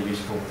reviews may be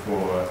useful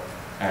for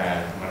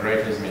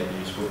moderators, may be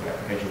useful for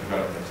application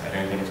developers. I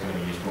don't think it's going to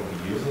be useful for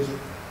users,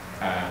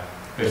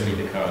 firstly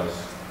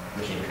because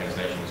machine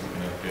translation isn't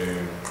going to do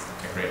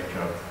a great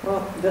job.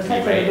 Well, the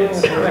sites are doing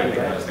it already,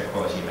 right? Because the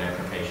quality of an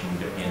application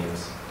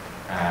depends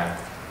a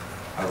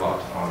lot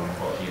on the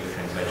quality of the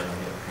translation of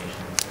the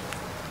application.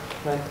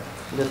 Right.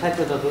 The sites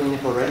that are doing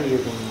it already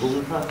using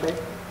Google Translate,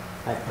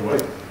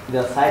 What?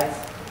 the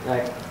sites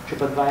like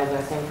TripAdvisor,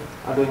 I think,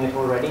 are doing it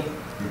already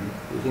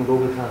using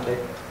Google Translate.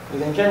 You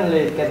can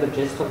generally get the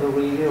gist of the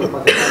review of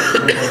what the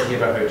The quality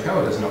of a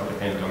hotel does not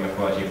depend on the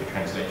quality of the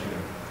translation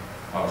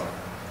of,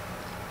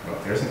 well,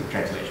 there isn't a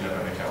translation of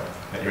a hotel,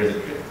 but there is a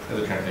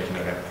translation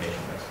of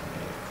application. That's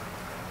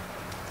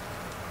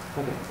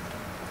Okay.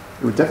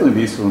 It would definitely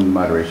be useful in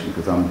moderation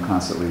because I'm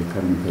constantly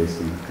cutting and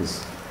pasting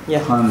because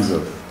tons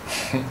of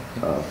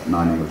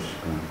non-English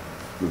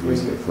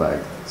reviews get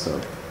flagged.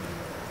 So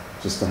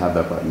just to have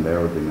that button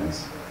there would be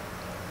nice.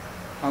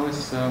 How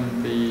is how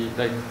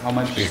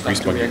much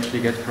stuff do we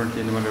actually get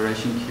currently in the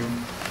moderation queue?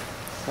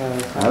 I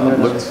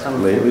haven't looked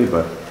lately,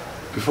 but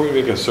before we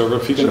make a server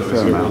feature, a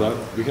fair amount.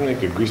 we can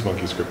make a Grease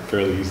Monkey script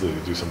fairly easily to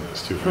do some of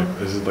this too, right?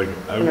 This is like,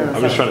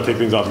 I'm just trying to take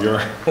things off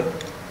your,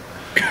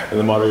 and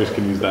the moderators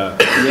can use that.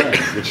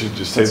 Yeah. Which is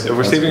just, if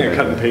we're saving a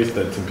cut and paste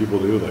that some people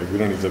do, like we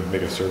don't need to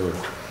make a server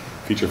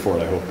feature for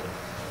it, I hope.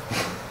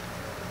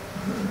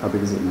 How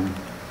big is it now?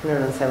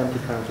 170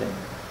 currently,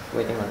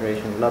 waiting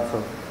moderation,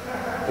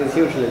 there's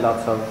usually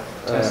lots of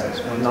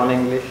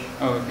non-English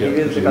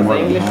reviews because the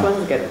English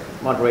ones get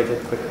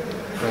moderated quicker.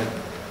 Right.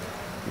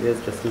 There's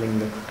just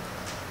linger.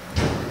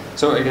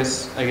 So I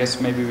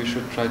guess maybe we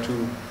should try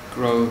to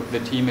grow the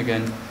team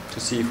again to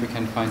see if we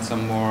can find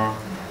some more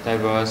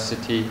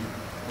diversity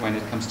when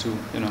it comes to,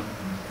 you know,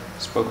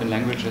 spoken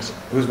languages.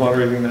 Who's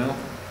moderating now?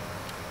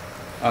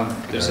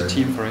 There's a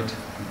team for it.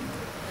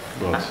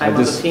 Well, I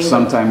just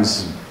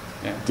sometimes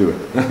do it.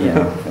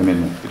 Yeah. I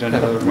mean, We don't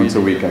have a once a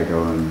really- week I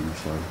go and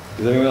so.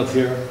 Does anyone else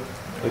here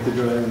like to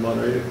join and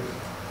moderate?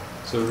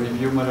 So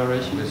review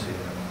moderation.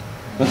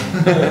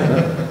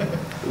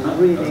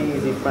 Really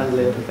easy,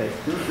 friendly interface.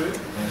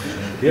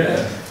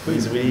 Yeah.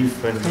 It's really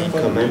friendly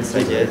comments,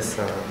 I guess.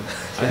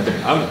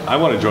 I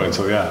want to join,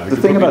 so yeah. The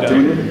thing about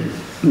doing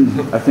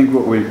it, I think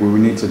what we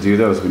need to do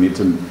though is we need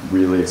to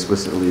really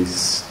explicitly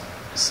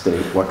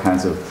state what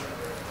kinds of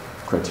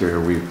criteria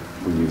we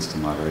use to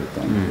moderate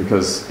them.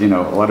 Because, you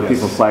know, a lot of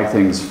people flag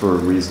things for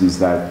reasons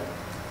that,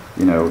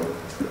 you know,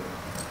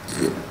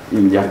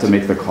 you have to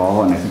make the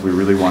call, and I think we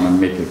really want to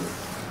make it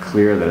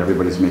clear that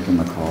everybody's making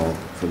the call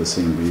for the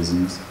same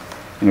reasons.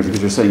 You know,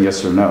 because you're saying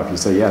yes or no. If you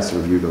say yes, the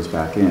review goes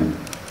back in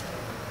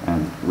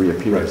and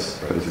reappears.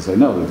 But if you say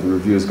no, the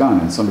review is gone,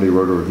 and somebody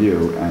wrote a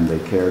review and they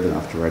cared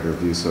enough to write a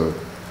review, so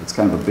it's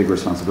kind of a big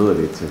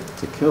responsibility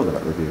to kill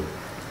that review.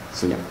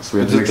 So, so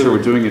we have to make sure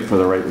we're doing it for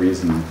the right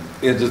reason.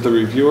 Yeah, does the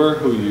reviewer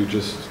who you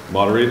just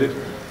moderated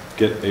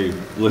get a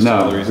list of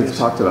all the reasons? No, we've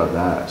talked about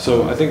that.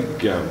 So I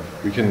think, yeah,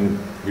 we can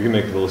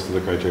make the list of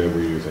the criteria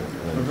we're using,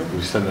 and then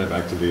we send that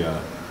back to the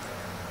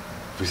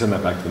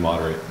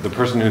moderator. The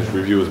person whose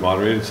review is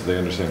moderated, so they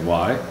understand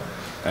why,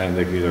 and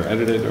they can either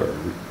edit it or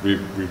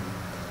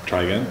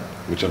try again,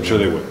 which I'm sure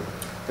they would.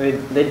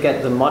 They'd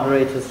get the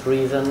moderator's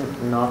reason,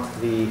 not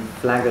the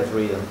flagger's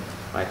reason.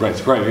 Right. The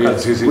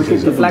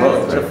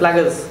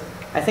flaggers,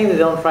 I think they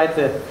don't write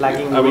the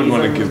flagging. I wouldn't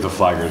want to give the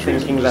flaggers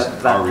thinking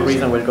reason. that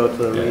reason will go to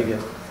the review.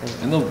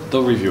 And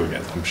they'll review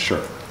again, I'm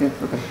sure. Yeah,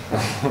 okay.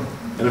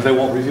 And if they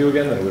won't review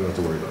again, then we don't have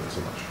to worry about it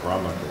so much, or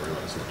I'm not going to worry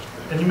about it so much.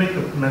 And you make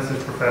the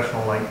message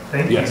professional, like,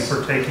 thank you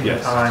for taking the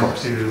time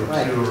to do a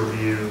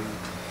review.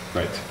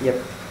 Right.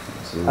 Yep.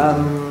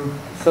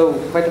 So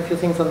quite a few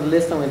things on the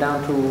list, and we're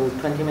down to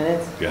 20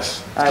 minutes.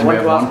 Yes. I want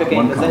to ask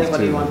again, does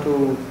anybody want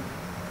to,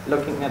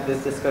 looking at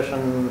this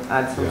discussion,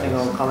 add something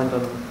or comment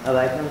on other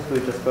items? Do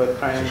we just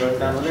carry on going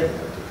down the list?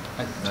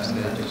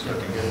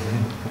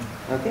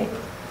 Okay.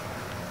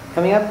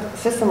 Coming up,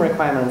 system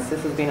requirements.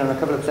 This has been on a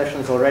couple of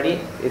sessions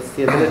already. It's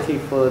the ability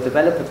for the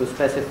developer to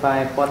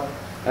specify what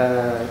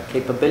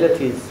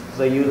capabilities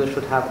the user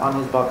should have on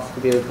his box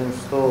to be able to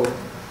install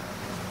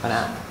an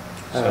app.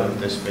 So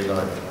this would be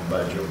like on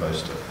Badger,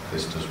 most of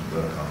this doesn't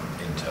work on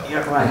Intel.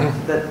 Yeah, right.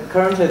 That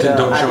currently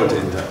don't show it to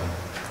Intel.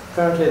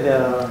 Currently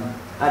they're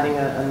adding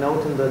a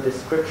note in the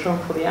description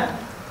for the app.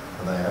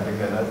 Are they adding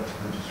a note to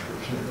the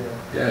description?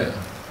 Yeah.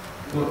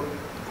 Well,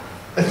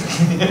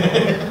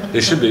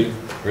 they should be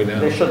right now.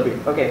 They should be.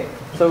 Okay.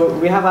 So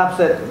we have apps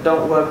that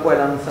don't work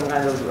well on some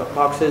kind of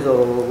boxes,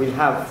 or we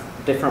have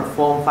different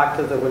form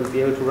factors that will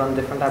be able to run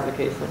different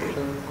applications.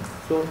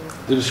 So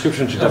the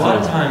description should a lot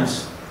of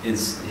times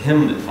it's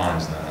him that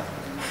finds that.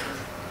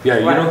 Yeah,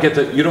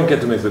 you don't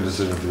get to make the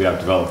decision for the app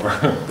developer.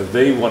 If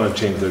they want to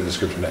change their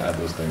description to add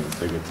those things,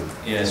 they get to.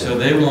 Yeah, so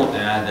they won't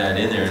add that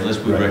in there unless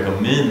we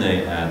recommend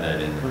they add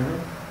that in there.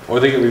 Or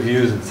they get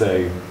reviews and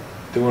say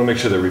they want to make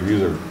sure their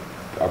reviews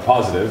are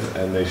positive,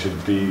 and they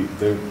should be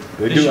they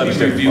do should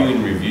understand be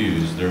reviewing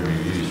reviews, their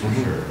reviews for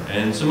sure,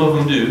 and some of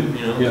them do.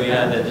 You know, we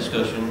had that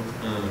discussion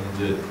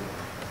that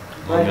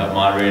one got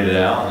moderated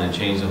out and then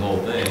changed the whole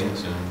thing.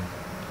 So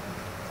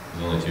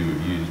there's only 2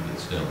 reviews, but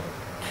still.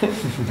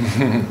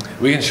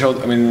 We can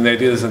show. I mean, the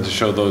idea isn't to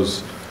show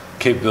those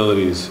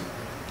capabilities,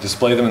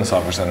 display them in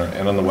Software Center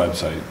and on the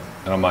website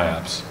and on my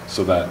apps,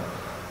 so that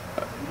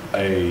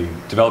a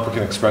developer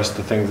can express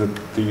the things that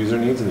the user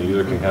needs, and the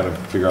user can kind of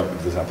figure out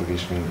if this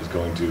application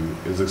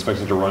is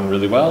expected to run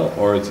really well,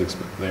 or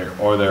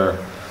they're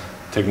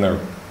taking their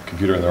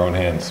computer in their own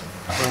hands,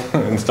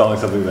 installing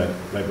something that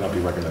might not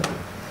be recommended.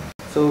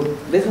 So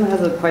this one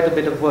has quite a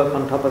bit of work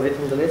on top of it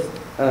in the list,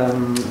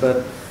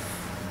 but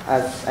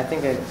as I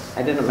think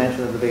I didn't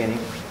mention at the beginning,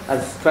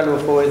 as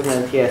 1204 is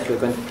an LTS, we're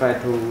going to try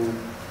to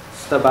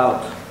stub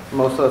out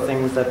most of the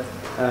things that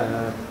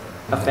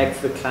affects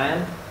the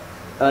client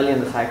early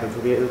in the cycle, to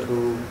be able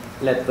to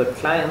let the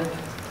client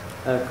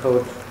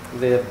code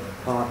their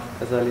part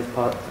as early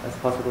as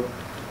possible.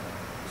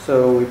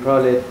 So we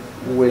probably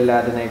will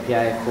add an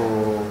API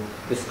for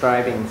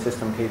describing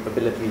system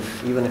capabilities,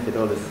 even if it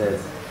always says,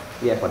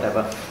 yeah,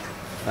 whatever,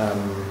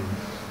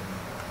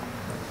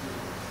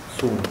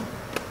 soon.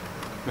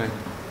 Right.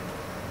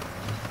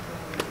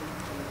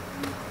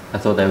 I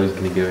thought that was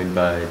going to go in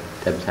by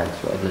dev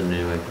tags rather than a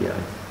new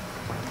API.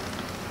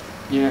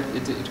 Yeah,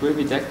 it will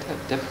be dev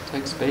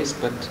text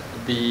based, but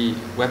the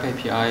web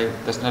API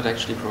does not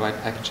actually provide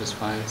packages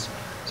files.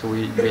 So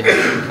we have to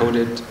encode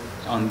it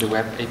on the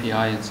web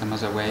API in some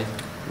other way.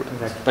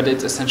 Exactly. But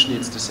it's essentially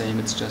the same.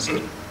 It's just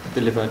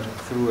delivered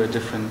through a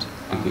different.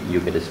 You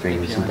get a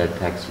string with some API. dev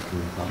tags you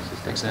can pass as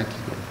dev Exactly.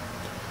 tags.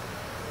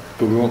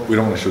 But we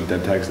don't want to show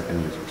dev tags to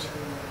end users.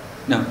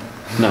 No.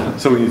 No.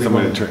 So we need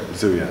somebody to train.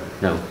 So yeah.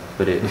 No,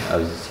 but I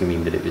was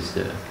assuming that it was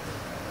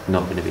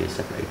not going to be a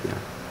separate API.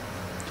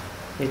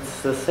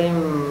 It's the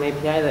same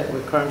API that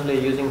we're currently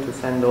using to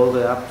send all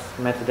the apps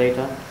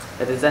metadata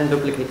that is then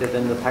duplicated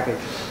in the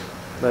package.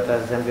 But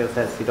as Emilio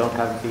says, you don't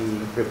have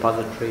the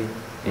repository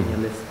in your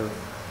list of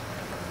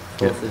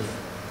sources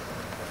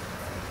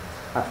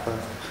at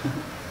first.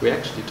 We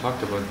actually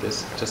talked about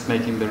this, just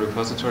making the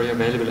repository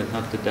available and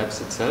not the depths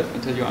itself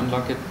until you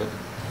unlock it, but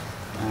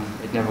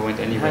it never went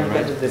anywhere,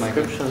 right? The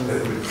description.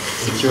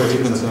 Security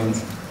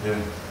concerns. Yeah,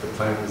 the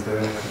plan is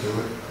there to do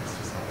it. It's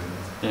just not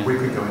in. We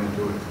could go in and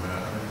do it.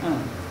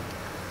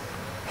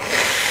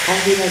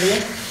 How's the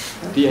idea?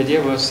 The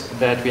idea was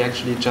that we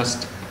actually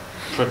just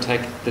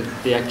protect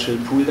the actual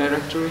pool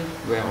directory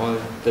where all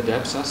the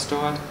depths are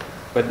stored,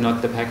 but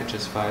not the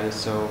packages file.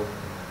 So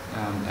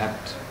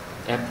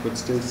app would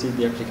still see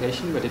the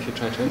application, but if you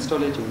try to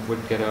install it, you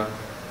would get a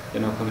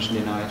permission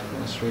denied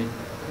 /3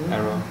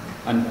 error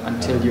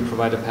until you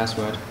provide a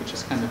password, which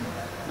is kind of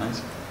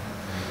nice.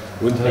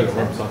 Wouldn't tell you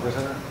to open software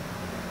center?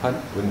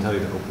 Pardon? Wouldn't tell you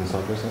to open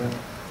software center?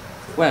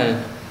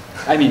 Well,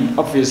 I mean,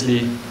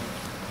 obviously,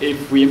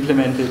 if we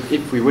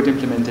would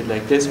implement it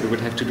like this, we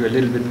would have to do a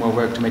little bit more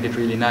work to make it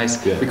really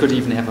nice. Yeah. We could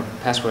even have a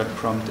password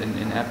prompt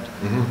in apt.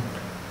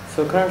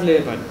 So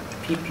currently,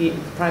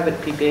 private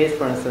PPAs,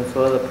 for instance,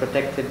 or the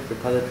protected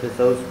repositories,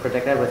 those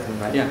protect everything,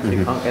 right? Yeah. So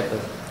you can't get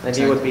those. The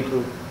idea would be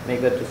to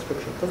make that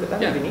description. That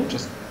would be neat.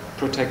 Just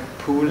protect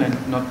pool and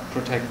not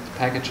protect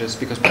packages,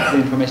 because the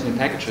information in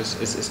packages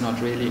is not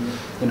really,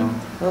 That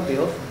would be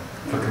awesome.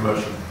 For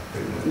commercial.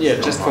 Yeah,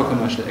 just for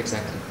commercial,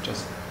 exactly.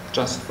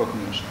 Just for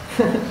commercial.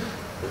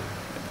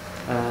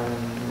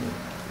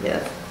 Yeah,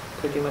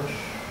 pretty much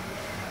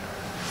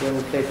the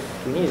only place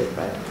we need it,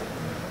 right?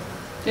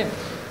 Yeah,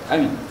 I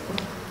mean,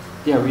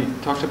 yeah, we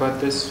talked about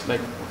this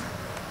like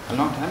a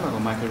long time ago,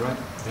 Michael, right?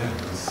 Yeah.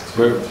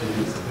 Where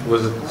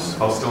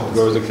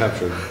was it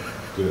captured?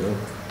 Do you know?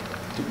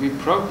 We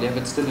probably have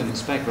it still in the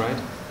spec,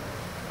 right?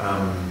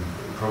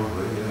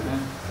 Probably, yeah. I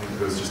think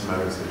it was just a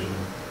matter of decision.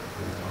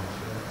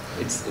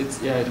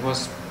 It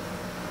was.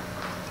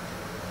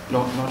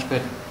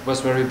 Launchpad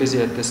was very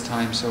busy at this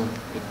time, so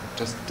it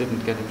just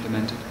didn't get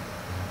implemented.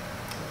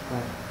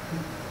 Right.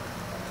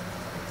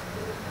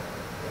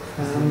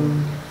 Is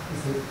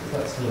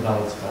that still a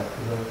valid spec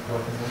for the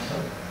working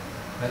website?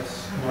 That's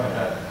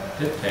right.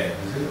 DipTag,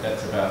 is it?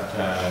 That's about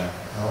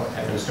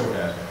having stored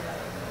data.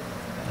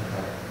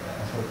 Okay.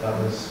 I thought that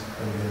was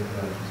going to be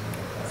implemented.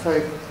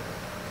 Sorry,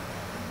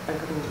 I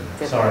couldn't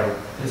get. Sorry,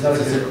 Is that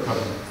a separate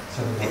problem?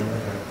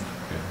 Okay.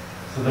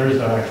 So there is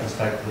no actual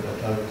spec for the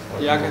DipTag?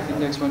 The archive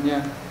index one,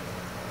 yeah.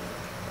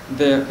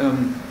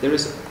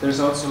 There's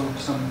also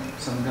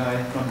some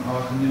guy from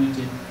our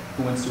community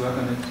who wants to work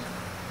on it.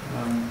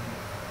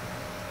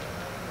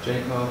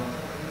 Jacob.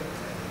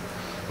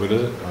 What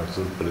is it? Oh,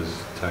 so put his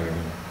tag in.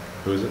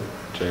 Who is it?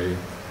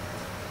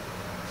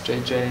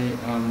 JJ.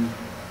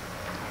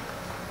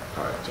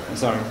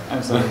 Sorry.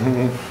 I'm sorry.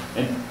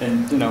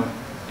 and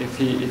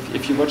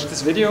if you watch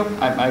this video,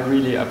 I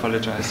really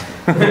apologize.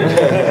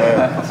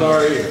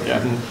 Sorry.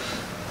 Yeah.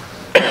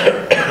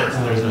 So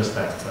there's no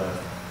spec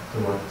to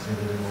work in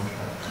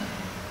Launchpad?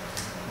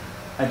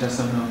 I just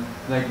don't know.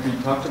 Like, we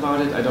talked about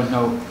it, I don't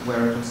know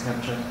where it was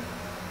captured.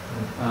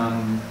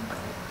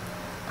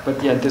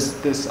 But yeah,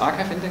 this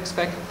archive index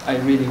spec, I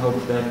really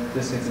hope that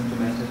this gets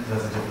implemented.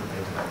 That's a different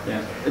thing.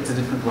 Yeah, it's a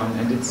different one,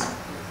 and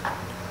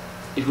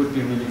it would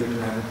be really good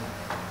to have it.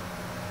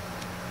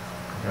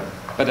 Okay.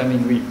 But I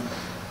mean,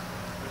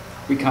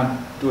 we can't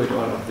do it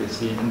all,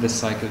 obviously, in this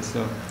cycle,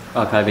 so...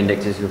 Archive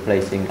index is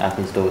replacing app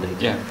install data.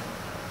 Yeah,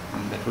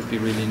 and that would be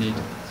really neat.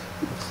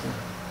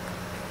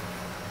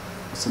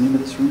 What's the name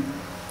of this room?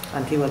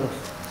 Antivirus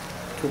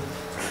 2.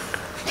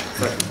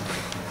 Sorry.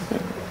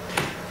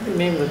 The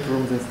name of the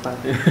rooms is fine.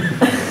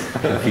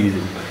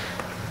 Confusing.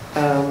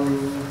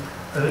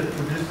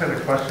 We just had a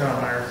question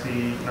on IRC,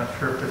 not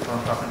sure if it's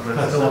on topic, but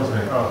That's still. on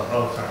me.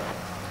 Oh, sorry.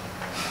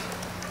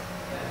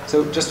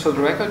 So, just for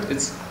the record,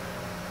 it's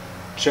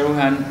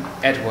Johan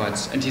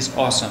Edwards, and he's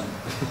awesome.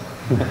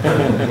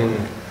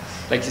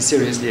 Like, he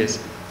seriously is.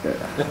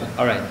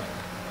 All right.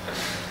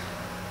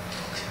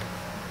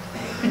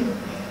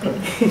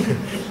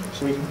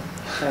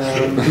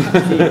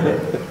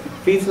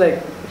 Feels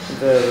like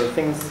the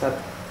things at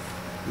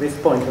this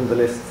point on the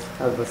list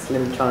have a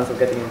slim chance of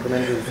getting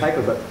implemented in the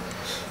cycle, but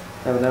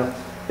I don't know.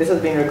 This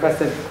has been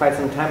requested quite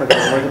some time ago,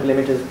 multiple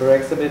images per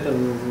exhibit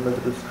and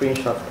multiple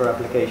screenshots per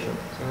application.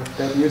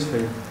 So that's news for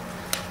you.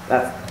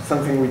 That's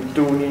something we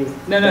do need.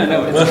 No,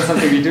 it's not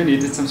something we do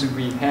need, it's something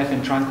we have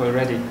in trunk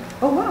already.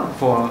 Oh wow.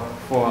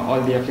 For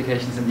all the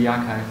applications in the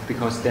archive,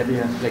 because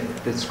Debian, like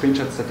the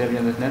screenshots that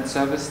Debian.net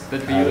service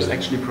that we use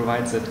actually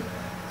provides it.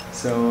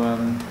 So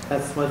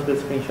that's multiple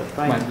screenshots,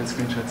 right? Multiple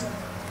screenshots.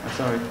 I'm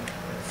sorry.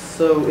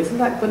 So isn't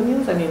that good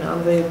news? I mean,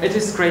 aren't they? It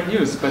is great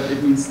news, but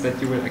it means that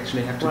you will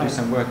actually have to do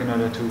some work in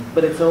order to.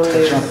 But it's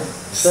only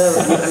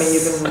server. I mean, you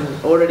can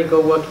already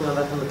go working on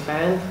that on the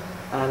client,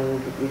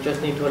 and we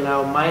just need to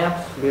allow my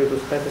apps to be able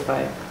to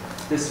specify.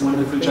 This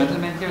wonderful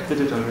gentleman here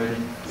did it already.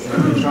 So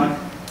in trunk,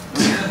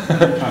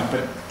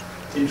 but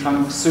in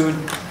trunk soon,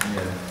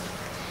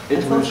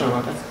 it will show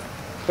up.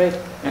 Great.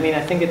 I mean,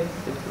 I think it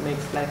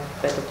makes life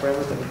better for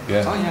everybody.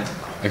 Yeah. Oh yeah.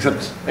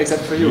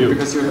 Except for you,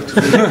 because you have to.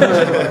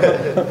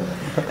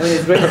 I mean,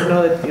 it's great to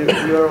know that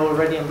you're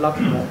already in block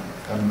mode.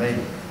 And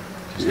maybe.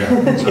 Yeah. So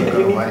I've got to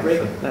We wait need for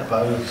break. No.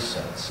 both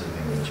sets of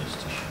images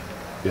to show.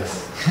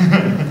 Yes.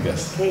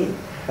 Yes. Okay.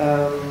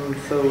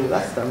 So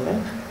that's done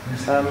then.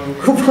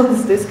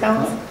 Coupons,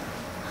 discounts.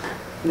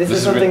 This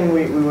is something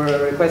we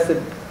were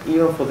requested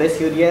even for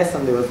this UDS,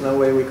 and there was no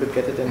way we could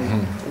get it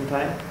in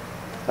time.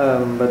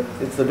 But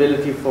it's the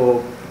ability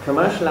for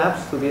commercial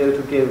apps to be able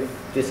to give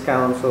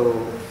discounts or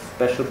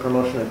special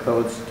promotional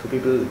codes to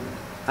people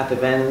at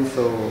events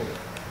or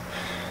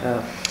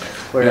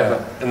wherever.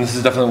 Yeah, and this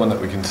is definitely one that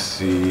we can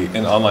see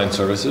in online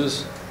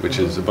services, which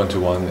is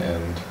Ubuntu One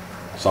and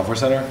Software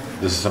Center.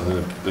 This is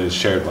something that is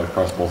shared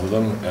across both of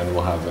them, and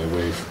we'll have a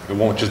way. It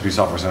won't just be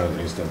Software Center that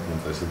needs to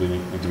implement this. It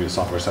need to be a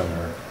Software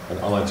Center and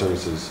online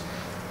services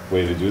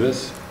way to do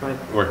this, right.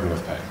 Working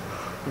with Pay.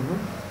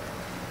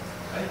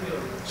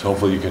 So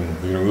hopefully we can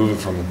remove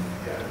it from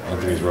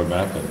Anthony's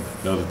roadmap and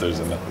know that there's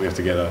we have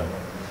to get a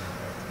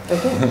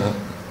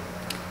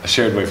a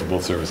shared way for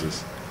both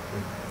services.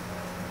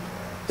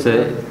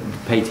 So the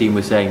Pay team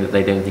was saying that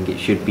they don't think it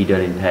should be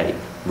done in Pay,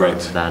 rather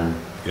than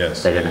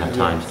they don't have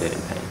time to do it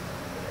in Pay.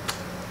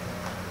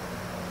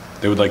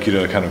 They would like you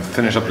to kind of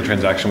finish up the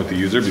transaction with the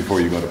user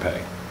before you go to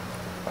Pay.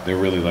 They're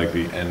really like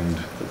the end.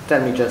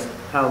 Tell me just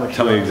how much.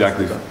 Tell me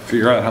exactly.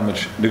 Figure out how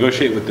much.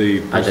 Negotiate with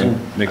the person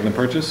making the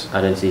purchase.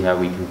 I don't see how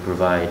we can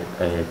provide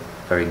a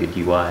very good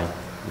UI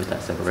with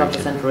that separation.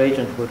 Software Center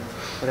agent would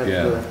have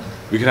to do that.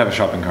 We could have a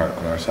shopping cart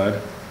on our side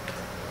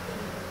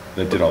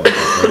that did all the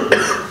stuff,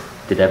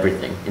 right? Did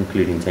everything,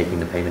 including taking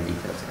the payment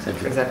details,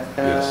 etc.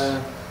 Exactly. Yes.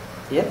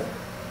 Yeah.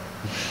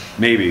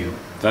 Maybe.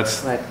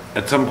 That's right.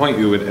 At some point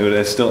it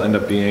would still end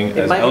up being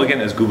as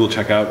elegant as Google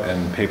Checkout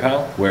and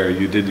PayPal, where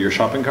you did your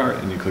shopping cart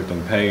and you clicked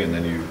on Pay, and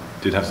then you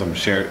did have some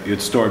shared. You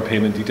had stored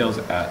payment details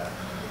at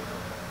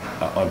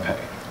on Pay.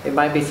 It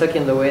might be stuck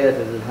in the way that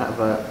it will have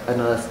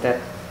another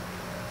step.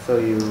 So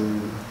you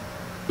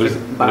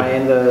buy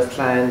in the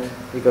client,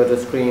 you go to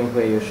the screen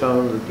where you're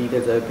shown the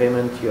details of the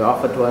payment. You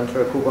offer to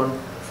enter a coupon.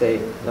 Say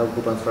no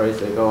coupon, sorry.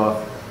 So you go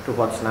off to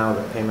what's now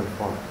the payment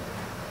form.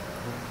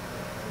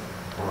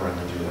 Or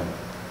when you do that.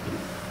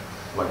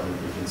 Like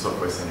if in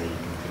Software Center you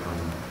can click on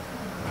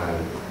pay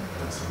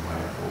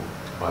somewhere or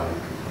buy the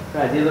coupon.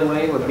 Right, the other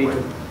way would be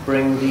to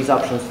bring these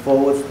options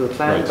forwards to the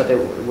client, but it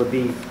would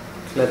be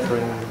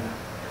cluttering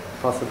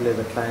possibly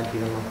the client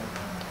even more.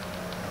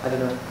 I don't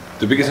know.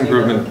 The biggest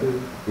improvement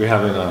we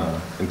have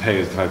in Pay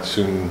is the fact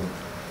soon,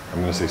 I'm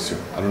going to say soon,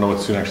 I don't know what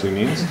soon actually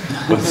means,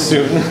 but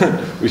soon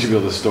we should be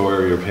able to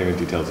store your payment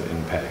details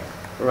in Pay.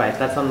 Right,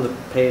 that's on the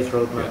Pay's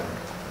roadmap. Yeah.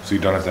 So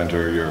you don't have to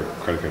enter your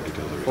credit card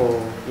details every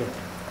time.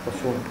 For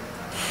soon.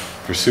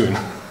 For soon.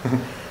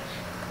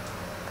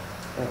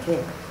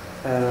 Okay.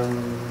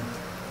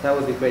 That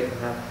would be great to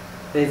have.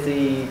 There's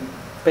the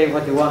Pay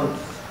What You Want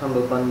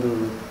Humble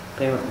Bundle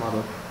payment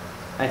model.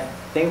 I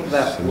think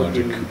that would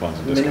be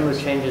minimal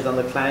changes on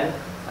the client,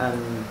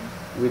 and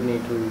we'd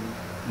need to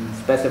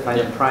specify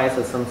the price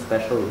as some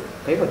special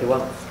Pay What You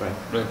Want string.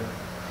 Right.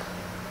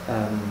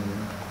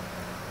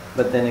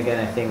 But then again,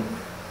 I think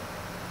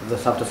the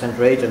Software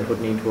Center agent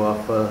would need to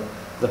offer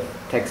the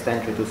text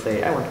entry to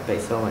say, I want to pay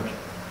so much,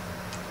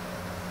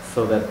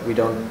 so that we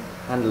don't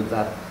handle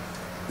that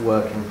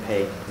work in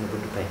Pay, in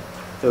Ubuntu Pay.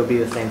 So it would be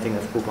the same thing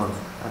as coupons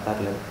at that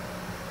level.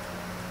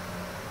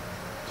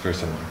 It's very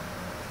similar.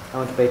 I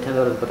want to pay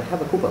 $10, but I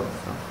have a coupon,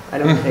 so I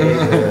don't pay.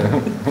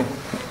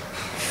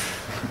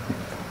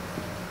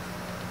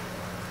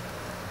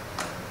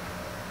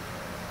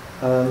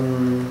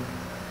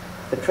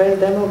 The trail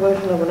demo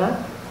version of an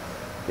app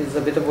is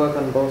a bit of work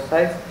on both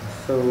sides.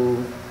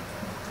 So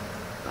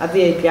at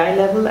the API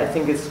level, I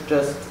think it's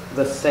just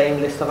the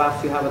same list of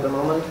apps you have at the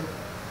moment,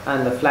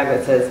 and the flag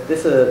that says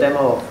this is a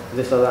demo of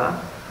this other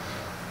app.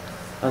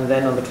 And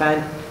then on the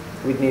client,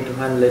 we'd need to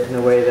handle it in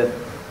a way that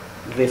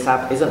this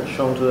app isn't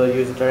shown to the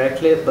user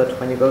directly, but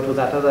when you go to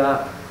that other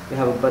app, you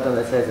have a button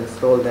that says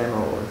install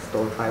demo or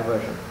install trial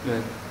version.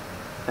 Right.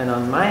 And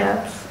on my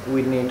apps,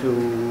 we'd need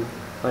to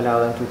allow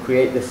them to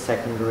create this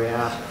secondary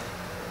app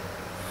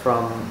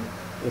from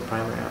your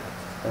primary app.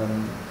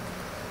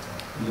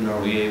 Then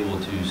are we able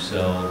to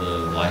sell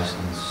the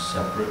license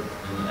separate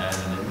and add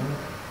it in there?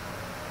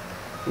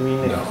 You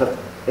mean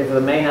if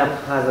the main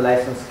app has a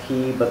license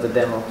key, but the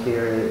demo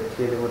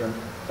clearly wouldn't?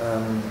 I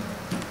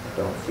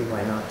don't see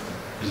why not.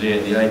 Because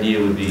the idea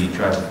would be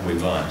try before we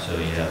buy, so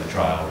you have a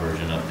trial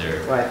version up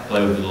there,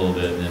 play with it a little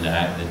bit, and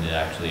then to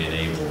actually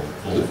enable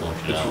full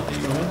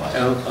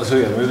functionality. So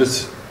yeah,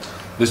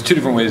 there's two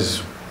different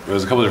ways.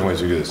 There's a couple different ways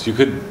to do this. You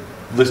could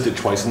list it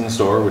twice in the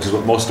store, which is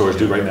what most stores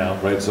do right now,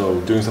 right? So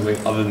doing something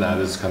other than that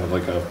is kind of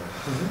like a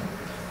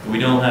we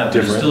don't have.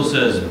 It still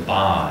says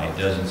buy. It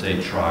doesn't say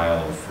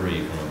trial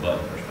free from a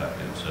button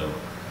perspective. So.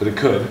 But it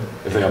could,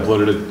 if they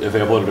uploaded it. If they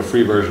uploaded a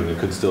free version, it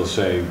could still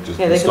say just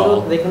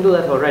install. They can do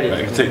that already. Right,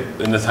 it could say,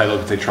 in the title, it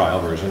could say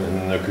trial version, and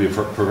then there could be a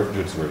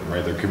purchase version,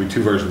 right? There could be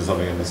two versions of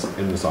something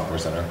in the Software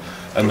Center,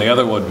 and the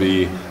other would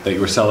be that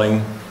you were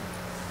selling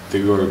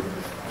they were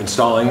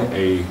installing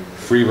a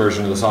free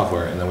version of the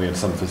software, and then we had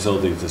some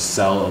facility to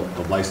sell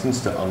the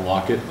license to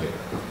unlock it later.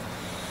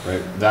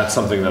 Right? That's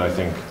something that I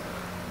think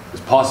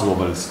is possible,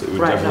 but it would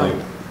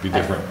definitely be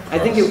different. I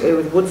think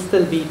it would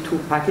still be 2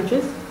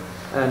 packages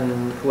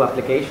and 2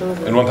 applications.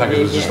 And one package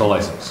was just a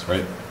license,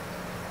 right?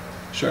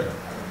 Sure.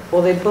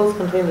 Well, they both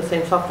contain the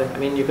same software. I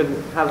mean, you could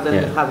have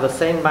them have the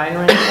same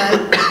binary inside,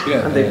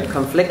 and they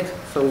conflict,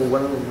 so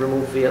one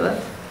removes the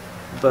other.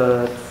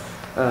 But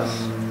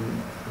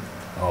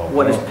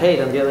one is paid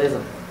and the other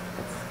isn't.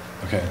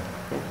 Okay.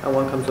 And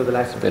one comes with a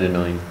license. Bit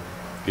annoying.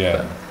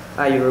 Yeah.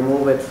 You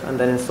remove it and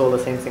then install the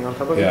same thing on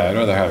top of it. Yeah, I'd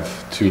rather have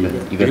 2.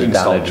 You got to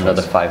download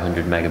another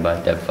 500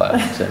 megabyte dev file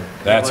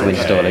to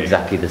install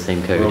exactly the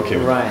same code. Okay.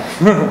 Right.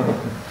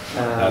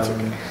 That's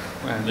okay.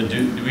 But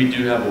do we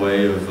have a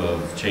way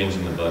of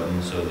changing the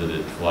button so that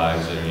it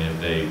flags? I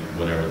mean, if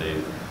whatever they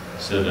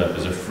set it up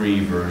as a free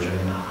version.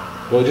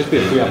 Well, it'd just be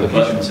a free application.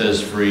 The button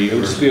says free. It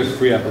would just be a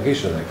free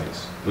application in that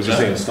case. It would just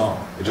say install.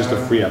 It's just a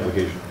free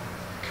application.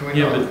 But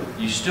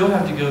you still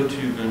have to go to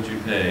Ubuntu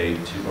Pay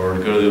or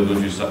go to the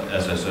Ubuntu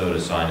SSO to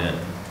sign in.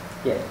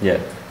 Yeah.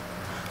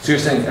 So you're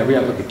saying every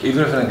application,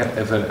 even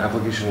if an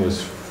application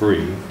was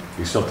free,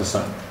 you still have to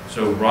sign.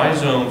 So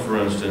Rhizome, for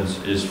instance,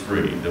 is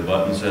free. The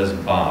button says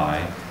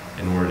buy.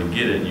 In order to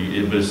get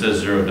it, but it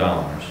says $0.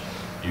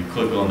 You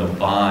click on the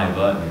buy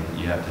button,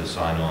 you have to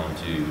sign on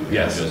to.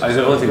 Yes, I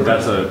don't think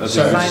that's a.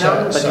 Sign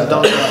on, but you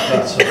don't have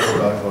that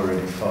software I've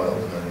already filed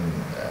and.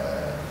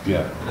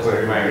 Yeah. That's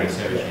where we already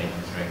service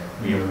changes, right?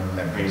 We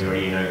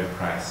already know the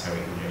price, so we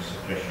can just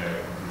show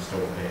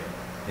install it.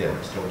 Yeah.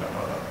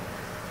 Install.io.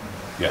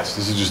 Yes,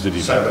 this is just the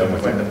default. So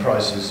when the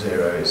price is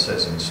 0, it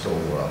says install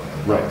rather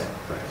than right.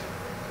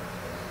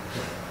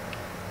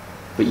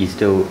 But do you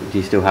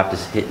still have to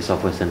hit the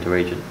Software Center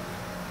agent?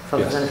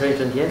 Software Center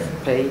agent, yes.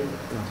 Pay.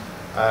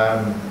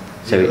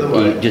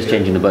 So just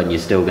changing the button, you're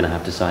still going to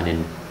have to sign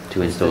in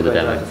to install the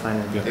demo.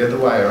 The other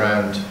way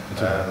around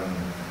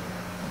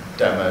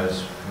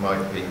demos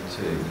might be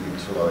to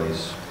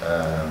utilise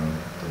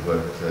the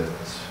work that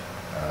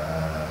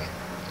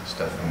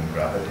Stefan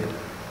Grabber did,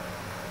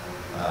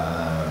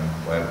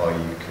 whereby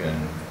you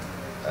can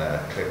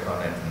click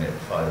on it and it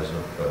fires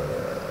up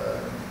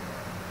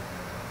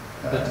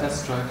the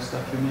test drive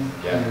stuff, you mean?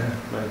 Yeah.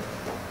 Right.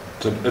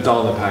 So it's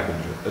all in the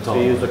package. It's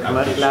all. use the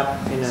commercial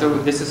app. So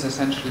this is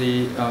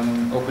essentially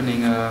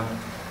opening a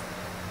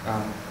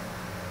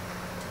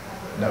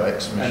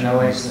NoX machine.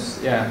 NoX,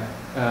 yeah.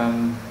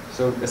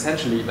 So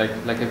essentially, like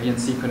a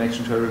VNC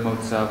connection to a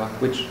remote server,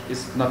 which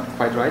is not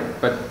quite right,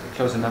 but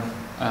close enough.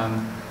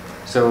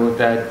 So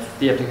that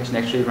the application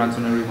actually runs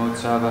on a remote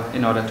server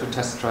in order to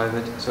test drive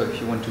it. So if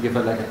you want to give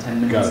it like a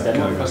 10-minute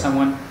demo for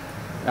someone,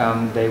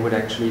 they would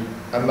actually.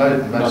 And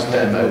most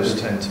demos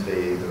tend to be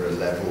either a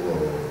level or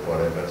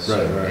whatever, so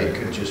it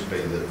could just be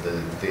that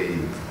the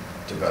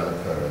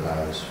developer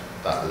allows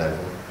that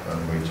level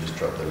and we just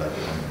drop the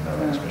level on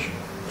the NoX machine.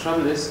 The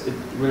trouble is, it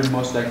will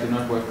most likely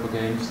not work for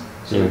games.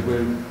 So it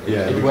will.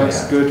 It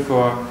works good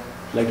for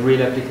like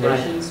real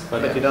applications,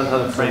 but you don't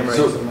have the frame rate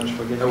so much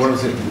for games. I want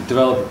to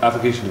say,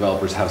 application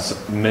developers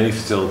have many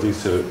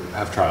facilities to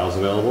have trials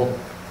available.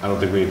 I don't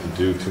think we need to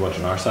do too much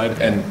on our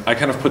side, and I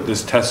kind of put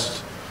this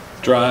test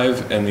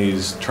drive and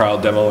these trial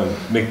demo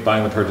and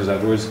buying the purchase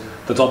afterwards.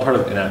 That's all part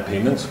of in-app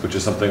payments, which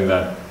is something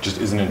that just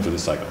isn't in for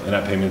this cycle.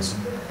 In-app payments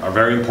are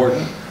very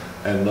important,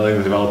 and letting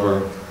the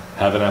developer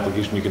have an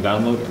application you can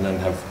download and then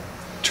have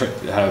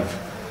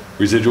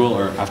residual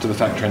or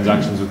after-the-fact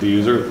transactions with the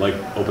user, like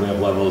opening up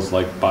levels,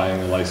 like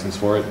buying a license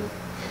for it.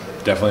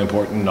 Definitely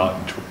important. Not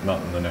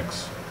in the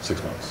next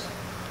 6 months.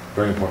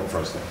 Very important for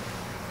us though.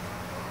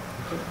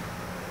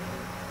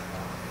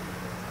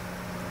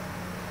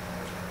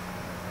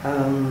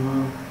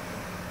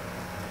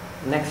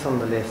 Next on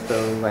the list,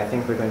 though, I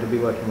think we're going to be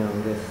working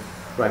on this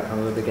right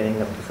from the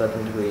beginning up to a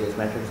certain degree, is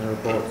metrics and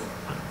reports.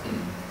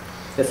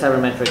 There's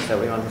several metrics that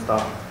we want to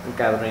start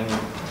gathering,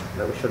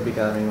 that we should be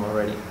gathering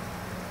already.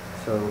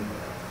 So,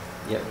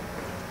 yeah.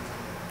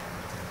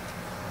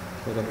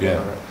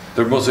 Yeah,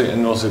 they're mostly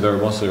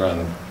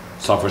around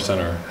Software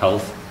Center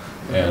health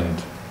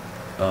and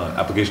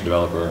application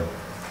developer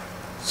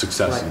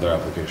success of their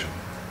application.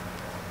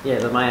 Yeah,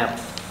 the My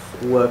Apps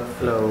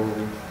workflow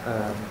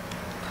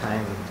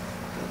time.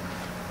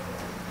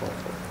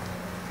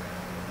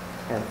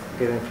 And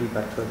giving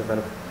feedback to a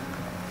developer.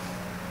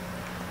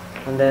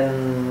 And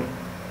then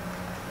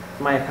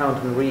my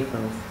account and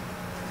refunds.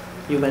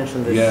 You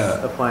mentioned this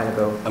a while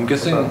ago. I'm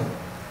guessing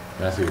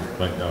Matthew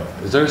might know.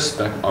 Is there a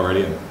spec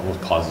already? I'm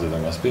almost positive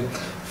there must be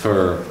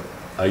for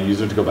a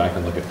user to go back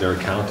and look at their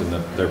account and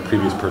their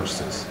previous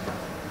purchases.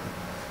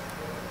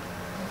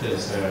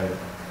 There's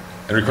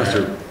and request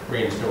to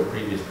reinstall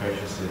previous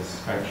purchases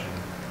function.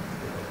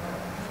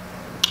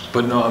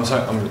 But no, I'm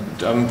sorry.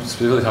 I'm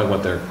specifically talking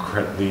about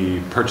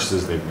the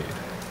purchases they've made.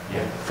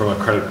 Yeah. From a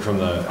credit from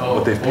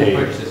what they've paid.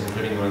 All purchases,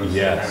 including ones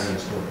that haven't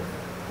installed.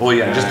 Well,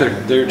 yeah, just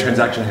their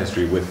transaction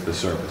history with the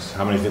service.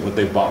 How many what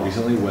they've bought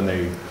recently. When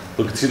they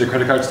see their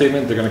credit card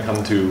statement, they're going to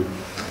come to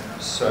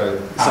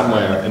So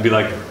somewhere and be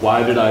like,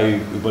 why did I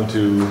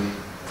Ubuntu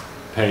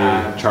pay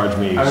charge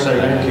me? So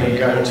you can only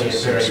go a to very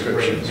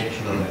subscriptions. brief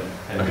mention on it,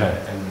 and Okay.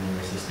 you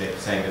resist it,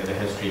 saying that the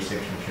history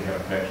section should have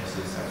a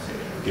purchases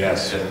subsection.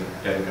 Yes. It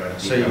doesn't go into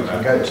So you detail can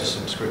about go to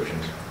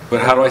subscriptions.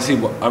 But how do I see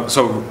what,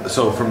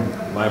 so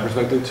from my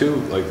perspective too,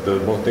 like the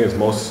thing is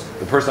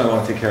the person I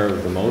want to take care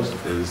of the most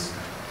is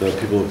the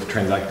people who've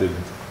transacted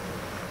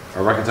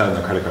or reconciling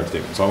their credit card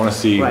statement. So I want to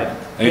see, Right.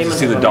 I need to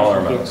see the dollar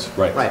amounts,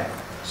 right? Right.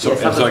 So,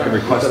 Yes, and so I can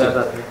 100% request you could it,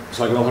 have that.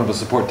 so I can open up a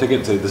support ticket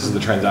and say, this is the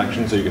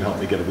transaction, so you can help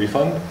me get a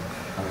refund,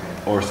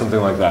 or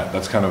something like that.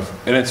 That's kind of,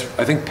 and it's,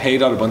 I think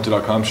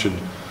pay.ubuntu.com should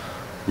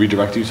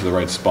redirect you to the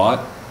right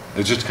spot.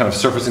 It's just kind of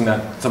surfacing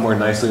that somewhere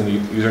nicely in the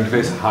user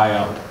interface, high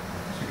up.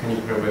 So can you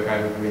put a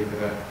workaround for me for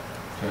that?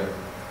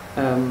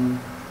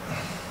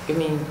 You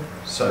mean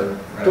So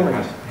 2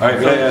 minutes? All right,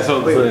 yeah,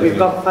 so We've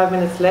got 5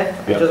 minutes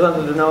left. Yeah. I just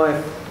wanted to know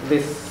if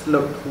this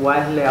looked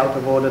wildly out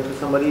of order to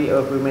somebody,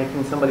 or if we're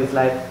making somebody's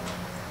life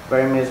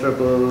very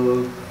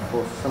miserable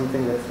for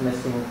something that's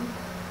missing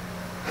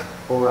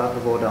or out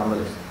of order on the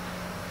list.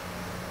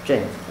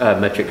 James?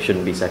 Metrics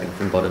shouldn't be second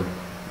from bottom.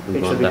 We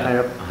It want should be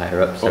that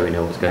higher up. so we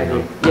know what's going on.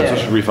 Yeah.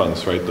 So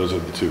refunds, right? Those are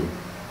the two.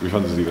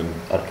 Refunds is even.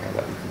 I don't care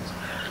about refunds.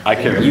 I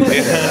care.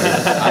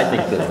 I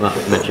think that's not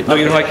metrics. No,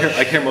 you know,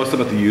 I care most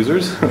about the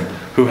users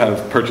who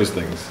have purchased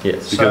things.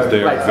 Yes. Because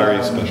they are Right,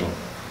 very special.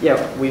 Yeah,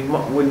 we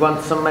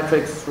want some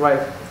metrics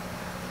right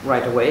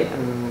away,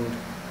 and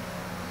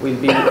we'll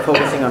be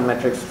focusing on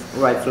metrics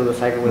right through the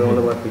cycle with all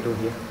the work we do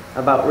here.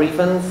 About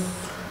refunds,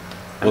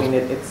 I mean,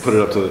 it's... Put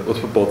it up to, let's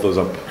put both those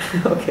up.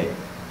 Okay.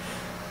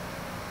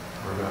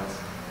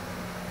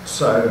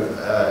 So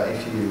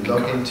if you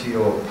log into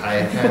your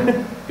pay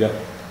account, Yeah.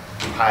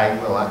 pay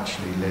will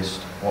actually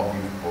list what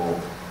you've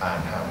bought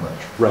and how much.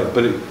 Right,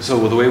 but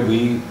so the way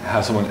we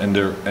have someone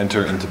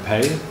enter into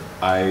pay,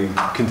 I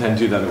contend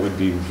to you that it would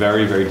be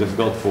very, very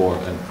difficult for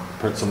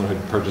someone who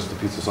had purchased a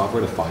piece of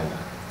software to find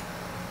that.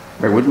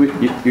 Right,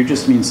 would you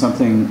just mean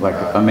something like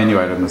a menu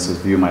item that says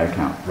view my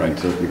account. Right.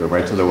 So you go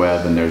right to the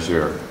web and there's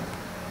your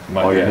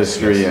all your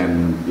history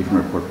and you can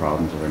report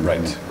problems or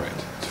anything. Right.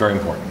 It's very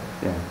important.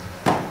 Yeah.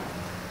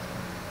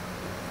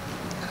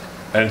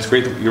 And it's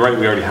great that, you're right,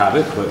 we already have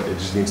it, but it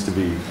just needs to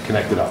be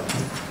connected up.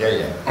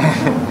 Yeah.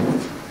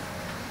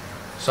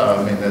 So,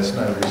 I mean, there's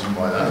no reason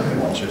why that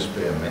couldn't just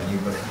be a menu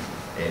button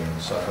in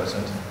Software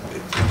Center.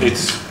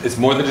 It's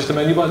more than just a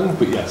menu button,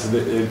 but yes,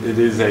 it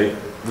is the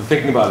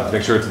thinking about it, to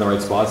make sure it's in the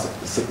right spots,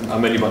 a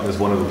menu button is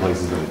one of the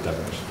places that it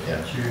definitely should be.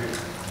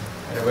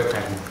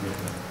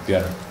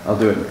 Yeah. Yeah. I'll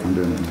do it. I'm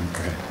doing it now.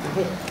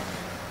 Okay.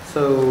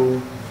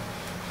 So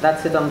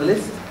that's it on the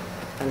list.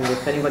 And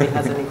if anybody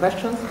has any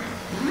questions,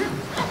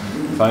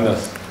 Find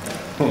us.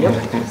 Yep.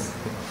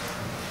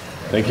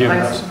 Thank you.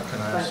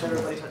 Thanks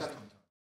everybody.